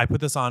glosses. I put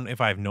this on if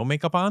I have no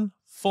makeup on,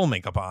 full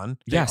makeup on.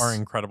 They are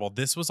incredible.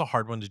 This was a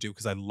hard one to do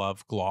because I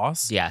love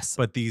gloss. Yes.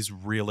 But these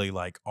really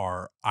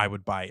I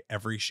would buy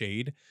every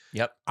shade.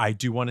 Yep. I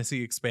do want to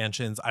see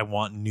expansions. I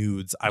want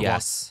nudes. I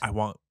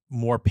want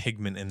more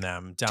pigment in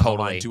them down the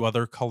line. Do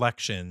other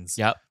collections.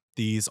 Yep.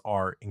 These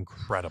are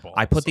incredible.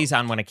 I put these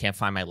on when I can't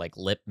find my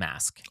lip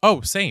mask. Oh,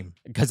 same.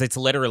 Because it's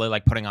literally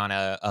like putting on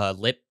a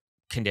lip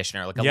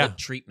conditioner, like a lip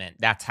treatment.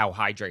 That's how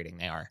hydrating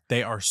they are.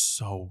 They are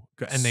so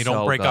good. And they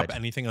don't break up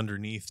anything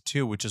underneath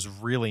too, which is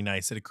really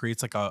nice. It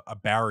creates like a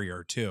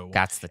barrier too.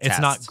 That's the test. It's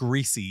not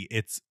greasy.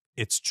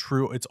 It's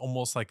true. It's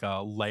almost like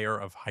a layer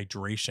of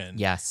hydration.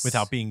 Yes.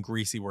 Without being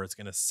greasy where it's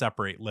going to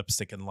separate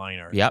lipstick and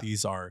liner. Yep.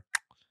 These are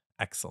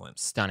excellent.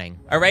 Stunning.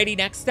 Alrighty,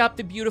 next up,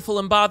 the beautiful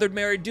and bothered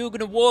Mary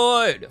Dugan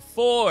Award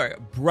for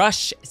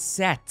brush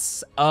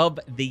sets of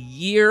the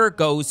year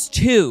goes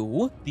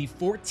to the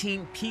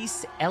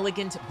 14-piece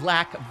elegant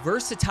black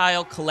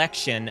versatile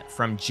collection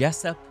from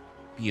Jessup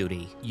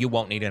Beauty. You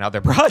won't need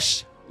another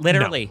brush,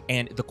 literally. No.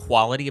 And the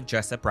quality of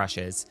Jessup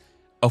brushes,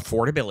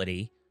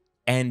 affordability,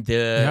 and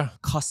the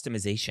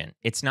customization.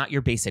 It's not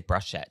your basic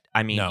brush set.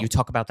 I mean, you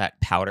talk about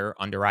that powder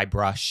under eye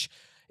brush.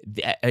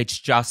 It's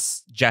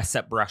just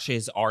Jessup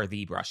brushes are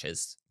the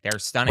brushes. They're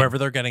stunning. Wherever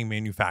they're getting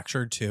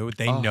manufactured too,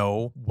 they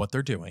know what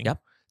they're doing.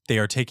 Yep. They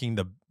are taking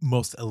the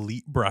most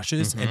elite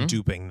brushes and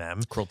duping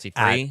them.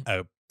 Cruelty-free. At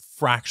a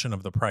fraction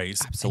of the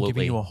price. Absolutely. And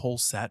giving you a whole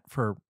set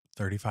for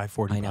 $35,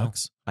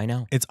 $40. I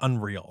know. It's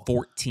unreal.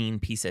 14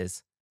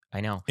 pieces. I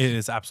know. It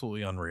is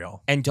absolutely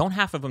unreal. And don't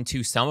half of them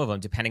too. Some of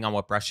them, depending on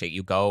what brush set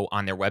you go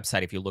on their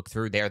website, if you look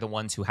through, they're the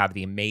ones who have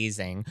the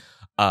amazing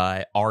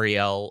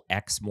Ariel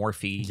X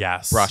Morphe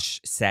brush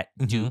set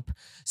dupe.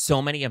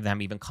 So many of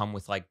them even come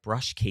with like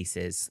brush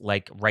cases,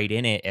 like right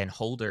in it, and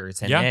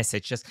holders and this.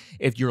 It's just,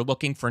 if you're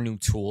looking for new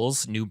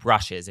tools, new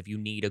brushes, if you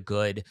need a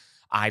good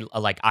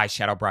like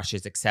eyeshadow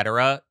brushes,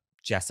 etc.,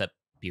 Jessup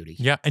Beauty.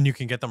 Yeah, and you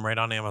can get them right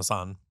on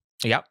Amazon.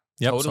 Yep.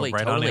 Totally,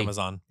 on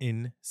Amazon.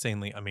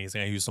 Insanely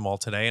amazing. I used them all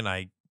today and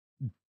I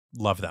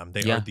love them.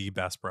 They are the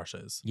best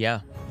brushes.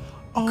 Yeah.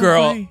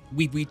 Girl,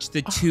 we reached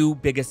the two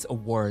biggest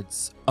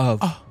awards of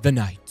the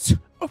night.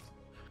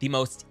 The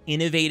most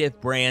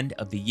innovative brand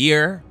of the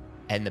year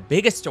And the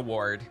biggest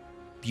award,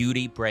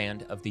 Beauty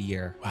Brand of the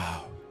Year.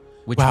 Wow.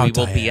 Which we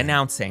will be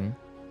announcing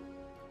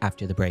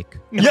after the break.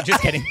 No, just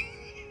kidding.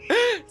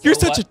 You're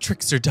such a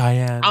trickster,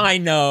 Diane. I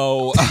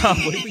know.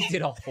 What if we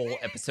did a whole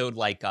episode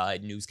like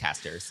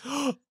newscasters?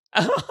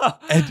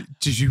 And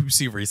did you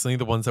see recently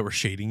the ones that were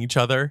shading each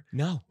other?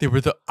 No. They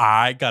were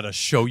I gotta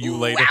show you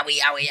later. Owie,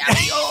 owie,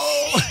 owie,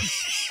 oh.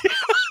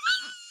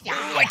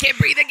 Oh, I can't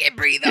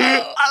breathe.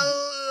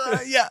 Oh.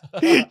 Yeah.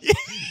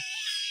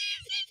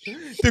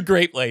 The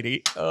grape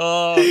lady.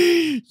 Oh.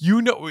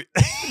 You know,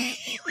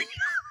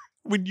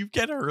 when you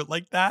get hurt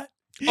like that,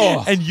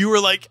 and you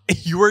were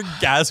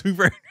gasping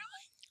for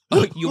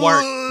oh, you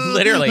are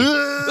literally.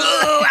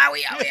 Oh,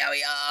 owie, owie,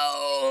 owie,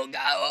 oh,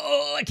 God,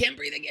 oh, I can't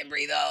breathe,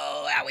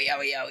 oh, owie,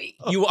 owie, owie.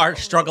 You are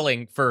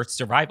struggling for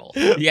survival.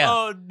 Yeah.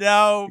 Oh,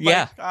 no.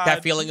 Yeah. God.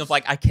 That feeling of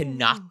like, I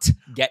cannot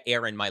get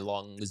air in my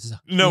lungs.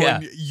 No,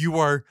 and you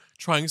are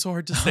trying so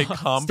hard to stay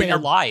calm. Stay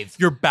alive.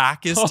 Your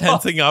back is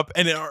tensing up,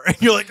 and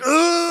you're like,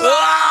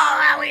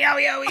 oh, owie,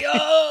 owie, owie,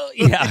 oh.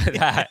 Yeah,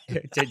 that.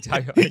 You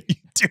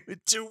do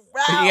it too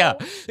well. Yeah.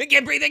 I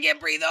can't breathe,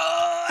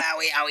 oh,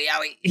 owie, owie,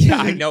 owie. Yeah,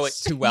 I know it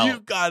too well. You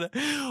got it.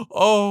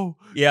 Oh,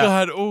 yeah.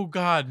 God. Oh,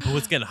 God. Oh,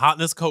 it's getting hot in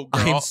this coat,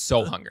 girl. I'm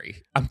so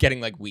hungry. I'm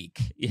getting like weak.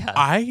 Yeah.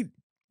 I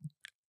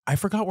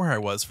forgot where I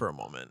was for a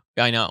moment.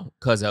 I know,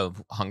 because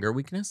of hunger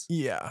weakness.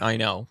 Yeah, I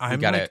know. We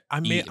gotta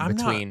eat in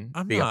between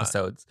the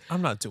episodes.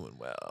 I'm not doing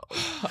well.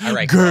 All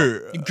right,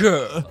 girl.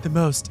 Girl. The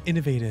most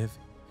innovative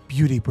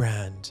beauty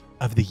brand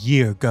of the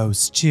year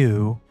goes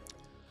to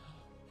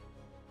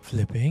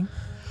flipping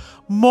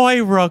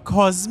Moira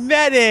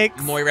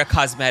Cosmetics. Moira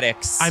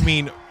Cosmetics. I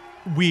mean,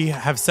 we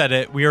have said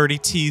it. We already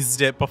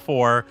teased it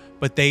before,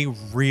 but they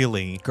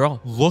really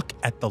look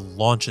at the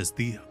launches,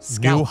 the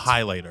new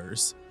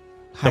highlighters.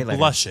 The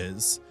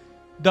blushes,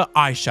 the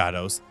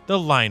eyeshadows, the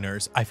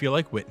liners. I feel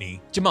like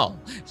Whitney. Jamal,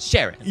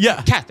 Sharon,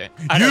 yeah, Catherine.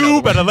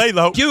 You better lay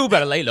low. You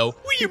better lay low.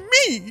 What do you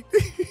mean?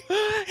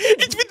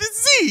 It's with the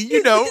Z,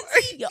 you know.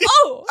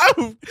 Oh.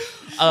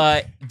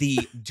 The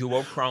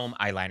duochrome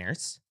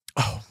eyeliners.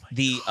 Oh,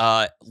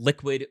 the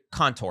liquid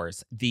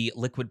contours, the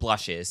liquid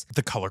blushes,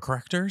 the color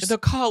correctors, the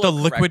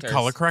liquid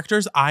color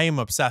correctors. I am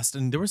obsessed.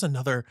 And there was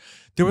another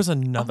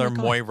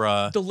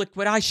Moira, the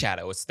liquid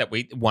eyeshadows that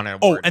we won an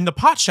award. Oh, and the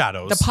pot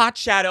shadows. The pot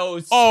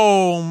shadows.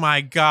 Oh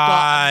my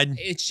God! But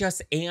it's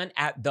just, and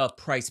at the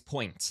price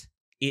point,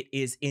 it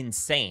is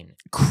insane.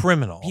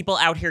 Criminal. People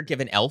out here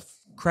giving Elf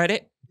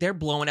credit. They're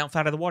blowing Elf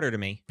out of the water to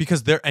me.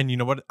 Because and you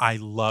know what I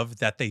love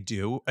that they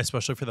do,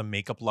 especially for the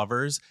makeup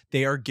lovers,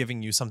 they are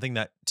giving you something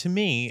that, to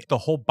me, the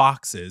whole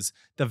boxes,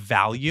 the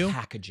value.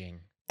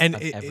 Packaging. And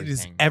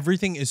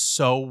everything is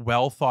so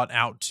well thought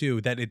out too,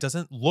 that it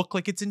doesn't look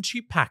like it's in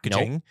cheap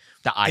packaging. Nope.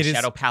 The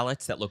eyeshadow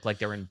palettes that look like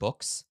they're in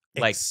books.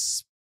 Like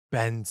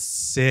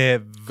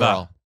expensive.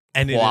 Girl.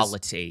 And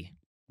quality.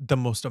 The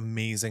most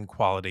amazing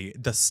quality.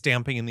 The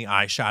stamping in the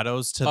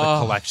eyeshadows to the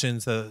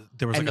collections. There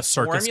was like a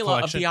circus formula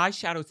collection. Of the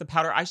eyeshadows, the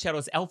powder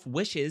eyeshadows, Elf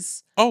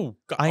wishes. Oh,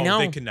 God. I know.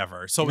 They can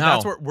never. So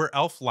that's where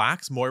Elf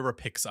lacks, Moira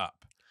picks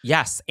up.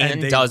 Yes,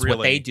 and does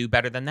what they do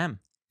better than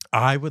them.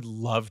 I would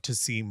love to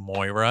see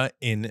Moira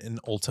in an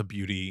Ulta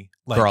Beauty.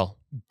 Girl.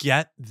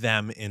 Get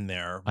them in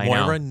there.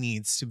 Moira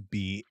needs to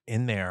be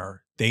in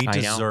there. They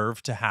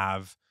deserve to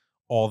have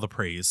all the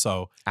praise.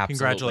 So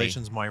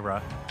congratulations,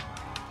 Moira.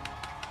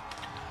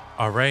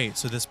 All right,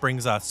 so this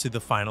brings us to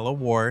the final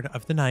award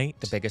of the night.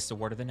 The biggest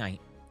award of the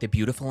night. The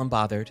Beautiful and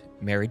Bothered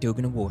Mary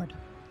Dugan Award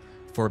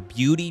for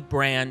Beauty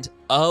Brand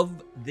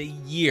of the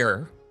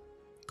Year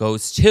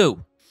goes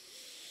to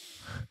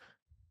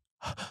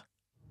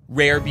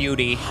Rare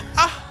Beauty.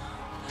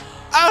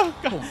 Oh,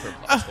 God.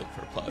 Hope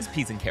for applause.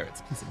 Peas and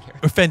carrots.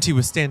 Fenty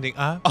was standing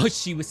up. Oh,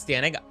 she was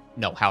standing up.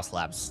 No, House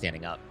Labs was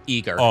standing up.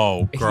 Eager.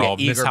 Oh, girl.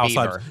 Yeah, Miss House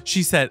Labs.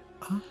 She said...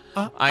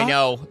 I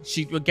know.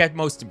 She would get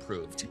most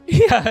improved.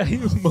 Yeah.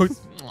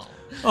 Most.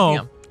 Oh.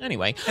 Yeah.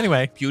 Anyway.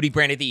 Beauty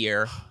Brand of the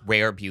Year,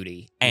 Rare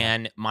Beauty.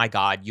 And my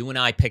God, you and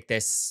I picked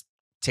this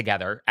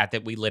together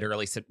we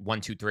literally said 1,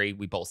 2, 3.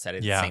 We both said it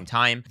at the same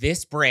time.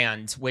 This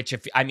brand, which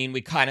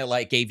we kind of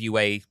like gave you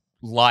a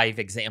live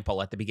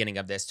example at the beginning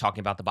of this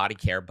talking about the body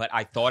care, but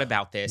I thought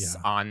about this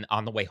on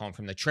the way home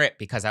from the trip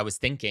because I was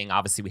thinking,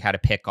 obviously we had to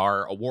pick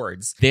our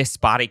awards. This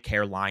body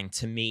care line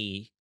to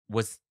me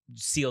was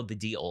sealed the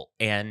deal,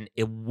 and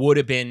it would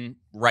have been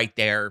right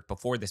there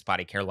before this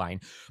body care line.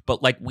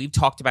 But like we've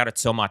talked about it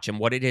so much, and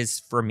what it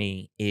is for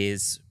me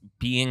is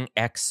being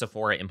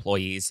ex-Sephora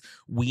employees,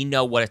 we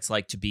know what it's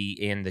like to be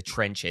in the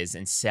trenches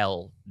and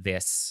sell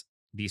these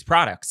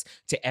products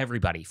to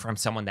everybody, from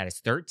someone that is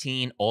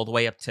 13 all the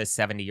way up to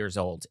 70 years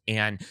old.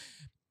 And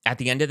at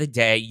the end of the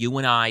day, you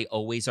and I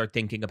always are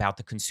thinking about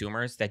the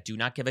consumers that do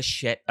not give a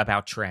shit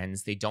about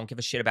trends. They don't give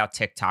a shit about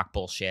TikTok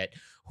bullshit.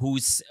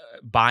 Who's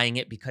buying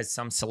it because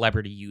some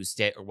celebrity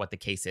used it or what the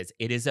case is.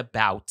 It is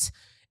about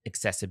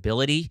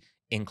accessibility,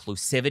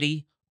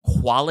 inclusivity,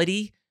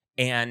 quality,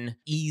 and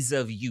ease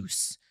of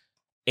use.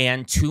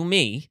 And to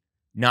me,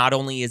 not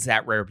only is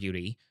that Rare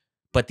Beauty,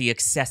 But the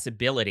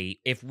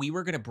accessibility, if we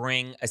were going to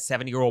bring a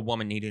 70-year-old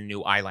woman needing a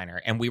new eyeliner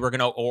and we were going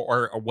to,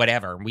 or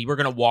whatever, we were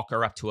going to walk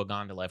her up to a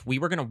gondola, if we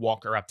were going to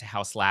walk her up to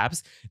House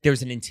Labs,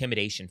 there's an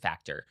intimidation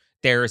factor.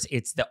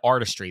 It's the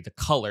artistry, the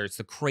colors,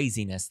 the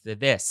craziness, the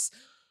this.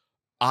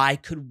 I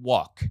could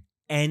walk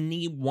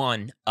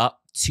anyone up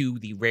to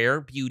the Rare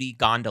Beauty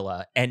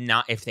gondola and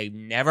not, if they've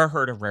never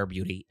heard of Rare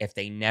Beauty, if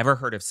they never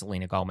heard of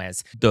Selena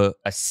Gomez, the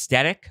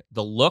aesthetic,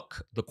 the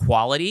look, the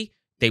quality,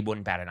 they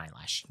wouldn't bat an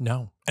eyelash.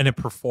 No. And it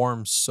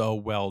performs so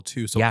well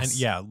too. So yes. And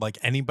yeah, like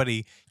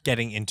anybody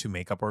getting into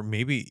makeup, or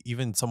maybe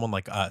even someone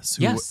like us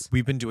who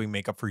we've been doing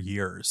makeup for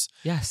years.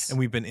 Yes. And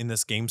we've been in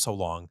this game so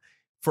long,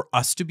 for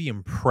us to be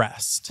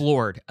impressed.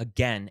 Floored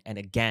again and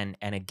again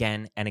and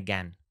again and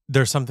again.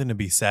 There's something to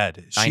be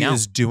said. She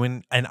is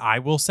doing, and I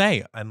will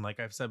say, and like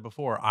I've said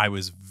before, I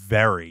was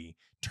very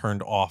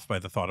turned off by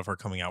the thought of her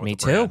coming out with a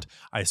brand.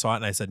 I saw it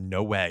and I said,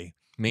 no way.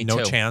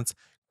 No chance.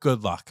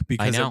 Good luck,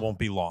 because it won't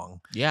be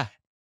long. Yeah.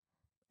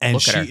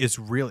 And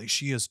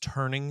she is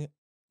turning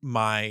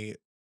my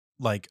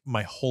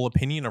whole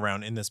opinion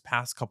around in this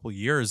past couple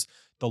years,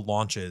 the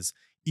launches,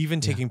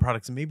 even taking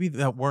products maybe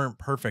that weren't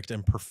perfect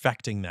and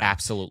perfecting them.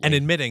 Absolutely. And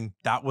admitting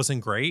that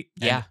wasn't great.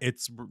 Yeah. And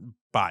it's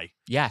bye.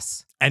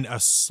 Yes. And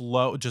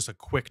just a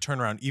quick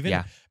turnaround.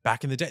 Even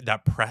back in the day,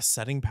 that press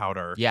setting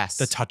powder. Yes.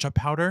 The touch-up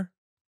powder.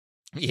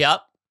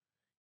 Yep.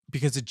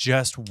 Because it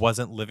just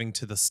wasn't living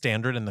to the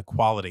standard and the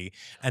quality.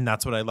 And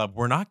that's what I love.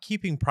 We're not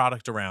keeping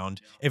product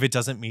around if it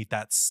doesn't meet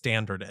that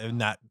standard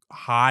and that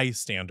high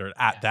standard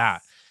at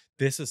that.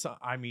 This is,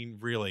 I mean,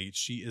 really,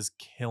 she is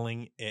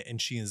killing it, and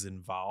she is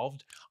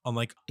involved.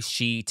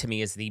 She, to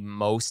me, is the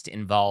most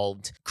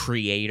involved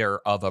creator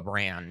of a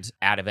brand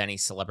out of any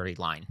celebrity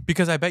line.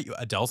 Because I bet you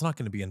Adele's not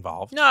going to be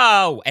involved.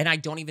 No, and I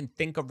don't even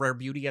think of Rare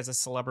Beauty as a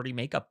celebrity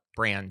makeup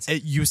brand.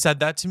 You said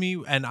that to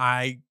me, and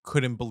I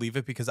couldn't believe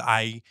it, because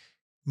I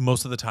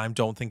most of the time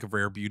don't think of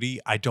Rare Beauty.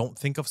 I don't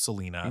think of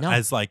Selena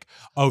as like,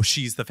 oh,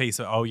 she's the face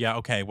of, oh yeah,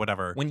 okay,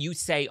 whatever. When you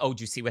say, oh,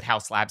 do you see what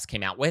House Labs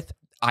came out with?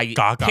 I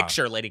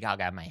picture Lady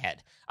Gaga in my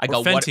head. I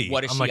go, Fenty.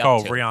 What is I'm she like,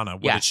 up to?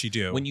 Rihanna, what did she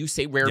do? When you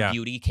say Rare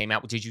Beauty came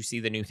out, did you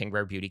see the new thing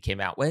Rare Beauty came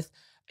out with?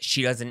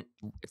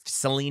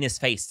 Selena's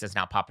face does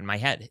not pop in my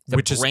head.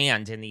 The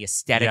brand and the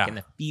aesthetic and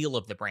the feel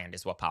of the brand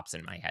is what pops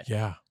in my head.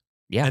 Yeah.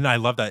 Yeah. And I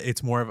love that.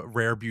 It's more of a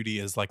Rare Beauty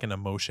is like an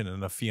emotion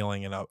and a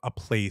feeling and a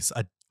place,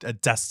 a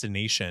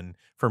destination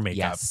for makeup.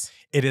 Yes.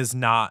 It is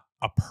not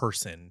a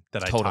person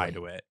that I tie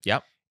to it.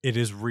 Yep. It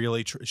is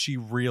really,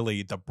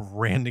 the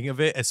branding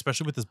of it,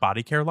 especially with this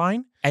body care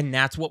line. And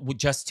that's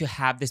just to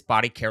have this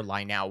body care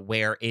line now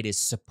where it is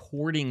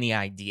supporting the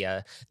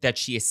idea that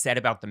she has said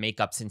about the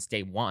makeup since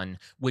day one,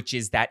 which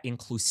is that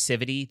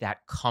inclusivity,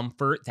 that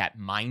comfort, that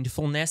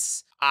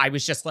mindfulness. I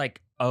was just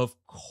like, of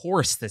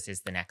course, this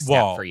is the next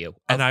step for you.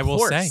 And I will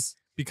say,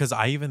 because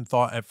I even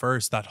thought at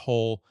first that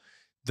whole,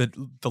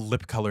 the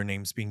lip color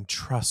names being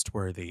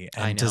trustworthy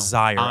and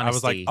desire. Honesty. I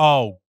was like,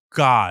 oh,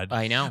 God.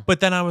 I know.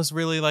 But then I was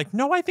really like,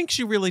 no, I think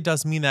she really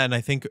does mean that. And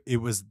I think it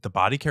was the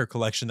body care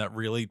collection that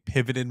really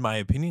pivoted my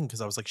opinion,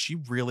 because I was like, she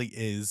really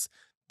is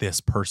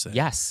this person.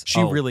 Yes.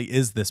 She really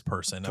is this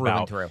person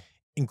about through.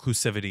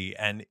 Inclusivity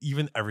and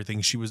even everything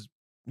she was,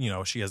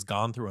 she has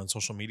gone through on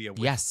social media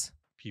with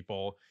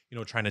people,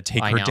 trying to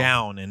take her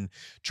down and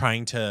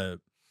trying to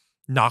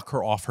knock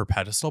her off her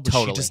pedestal. But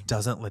she just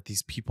doesn't let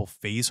these people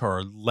phase her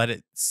or let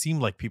it seem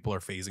like people are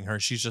phasing her.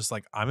 She's just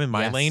like, I'm in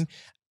my lane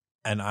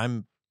and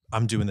I'm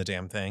doing the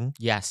damn thing.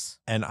 Yes.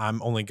 And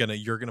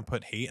you're going to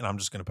put hate and I'm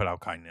just going to put out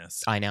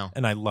kindness. I know.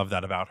 And I love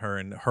that about her,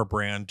 and her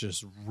brand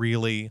just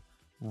really,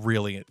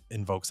 really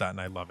invokes that.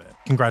 And I love it.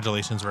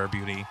 Congratulations, Rare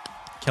Beauty.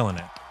 Killing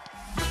it.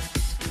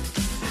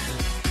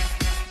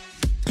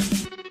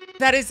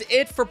 That is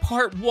it for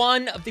part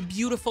 1 of the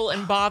Beautiful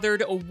and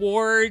Bothered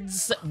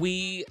Awards.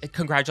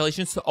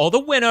 Congratulations to all the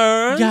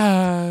winners.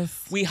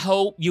 Yes. We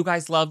hope you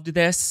guys loved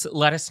this.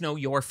 Let us know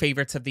your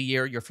favorites of the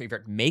year, your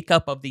favorite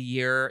makeup of the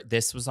year.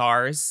 This was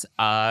ours.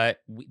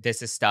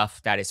 This is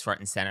stuff that is front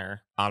and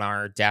center on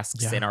our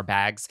desks, in our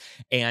bags.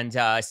 And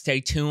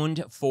stay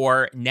tuned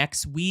for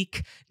next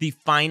week, the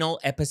final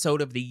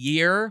episode of the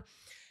year,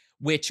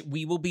 which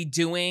we will be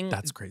doing.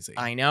 That's crazy.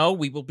 I know.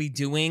 We will be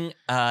doing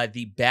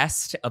the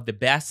best of the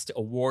best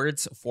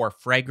awards for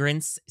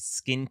fragrance,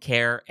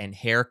 skincare, and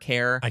hair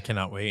care. I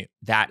cannot wait.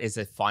 That is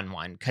a fun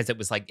one because it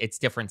was like, it's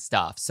different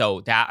stuff.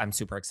 So that I'm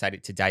super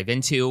excited to dive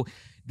into.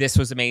 This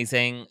was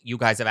amazing. You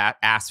guys have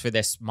asked for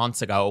this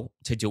months ago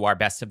to do our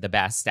best of the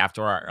best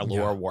after our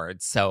Allure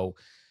Awards. So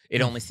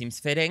it only seems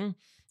fitting.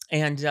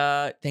 And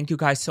thank you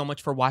guys so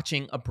much for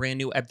watching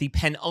the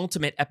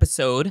penultimate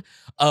episode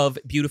of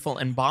Beautiful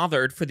and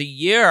Bothered for the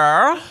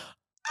year.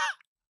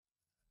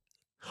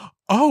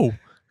 Oh,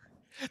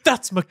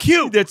 that's my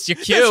cue. That's your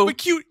cue. That's my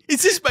cue.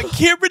 Is this my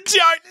camera,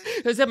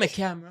 Jordan? Is that my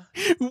camera?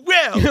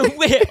 Well,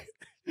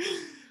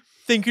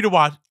 thank you to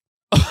watch.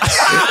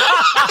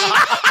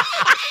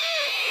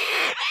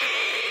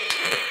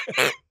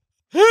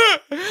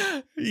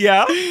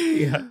 Yeah.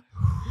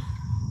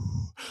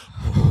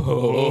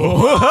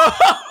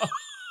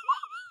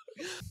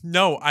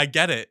 No, I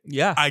get it.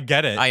 Yeah. I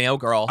get it. I know,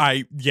 girl.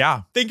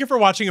 Yeah. Thank you for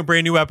watching a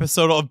brand new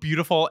episode of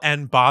Beautiful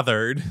and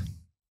Bothered.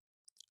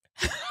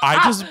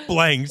 I just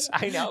blanked.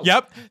 I know.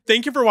 Yep.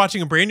 Thank you for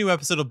watching a brand new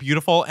episode of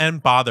Beautiful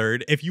and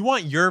Bothered. If you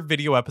want your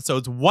video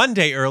episodes one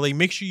day early,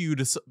 make sure you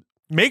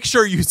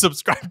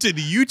subscribe to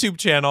the YouTube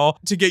channel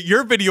to get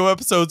your video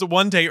episodes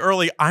one day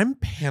early. I'm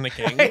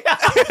panicking.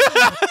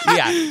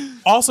 Yeah.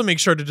 Also, make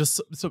sure to just...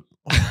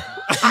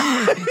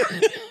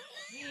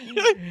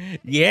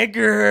 Yeah,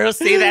 girl.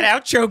 Say that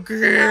outro,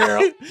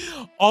 girl.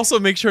 Also,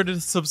 make sure to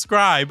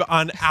subscribe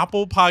on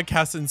Apple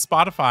Podcasts and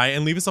Spotify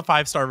and leave us a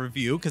 5-star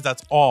review because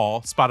that's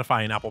all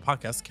Spotify and Apple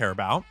Podcasts care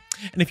about.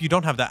 And if you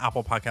don't have the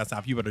Apple Podcast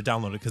app, you better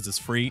download it because it's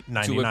free.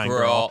 99,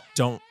 girl.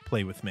 Don't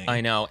play with me.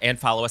 I know. And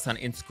follow us on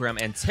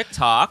Instagram and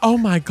TikTok. Oh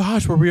my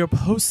gosh, where we are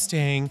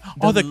posting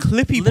all the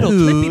clippy little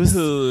poos.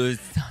 Clippy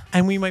poos.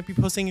 And we might be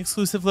posting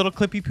exclusive little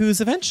clippy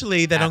poos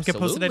eventually that don't get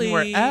posted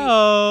anywhere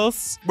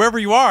else. Wherever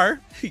you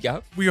are.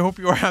 Yep. We hope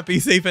you are happy,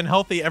 safe, and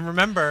healthy. And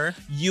remember,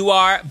 you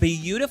are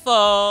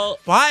beautiful.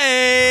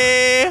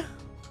 Bye.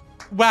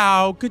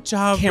 Wow, good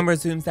job. Camera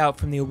zooms out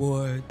from the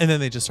award. And then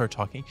they just start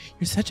talking.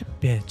 You're such a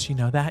bitch. You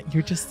know that?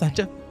 You're just such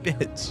a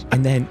bitch.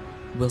 And then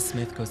Will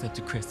Smith goes up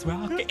to Chris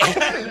Rock.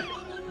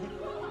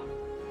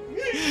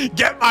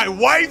 Get my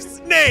wife's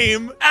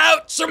name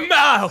out your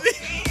mouth.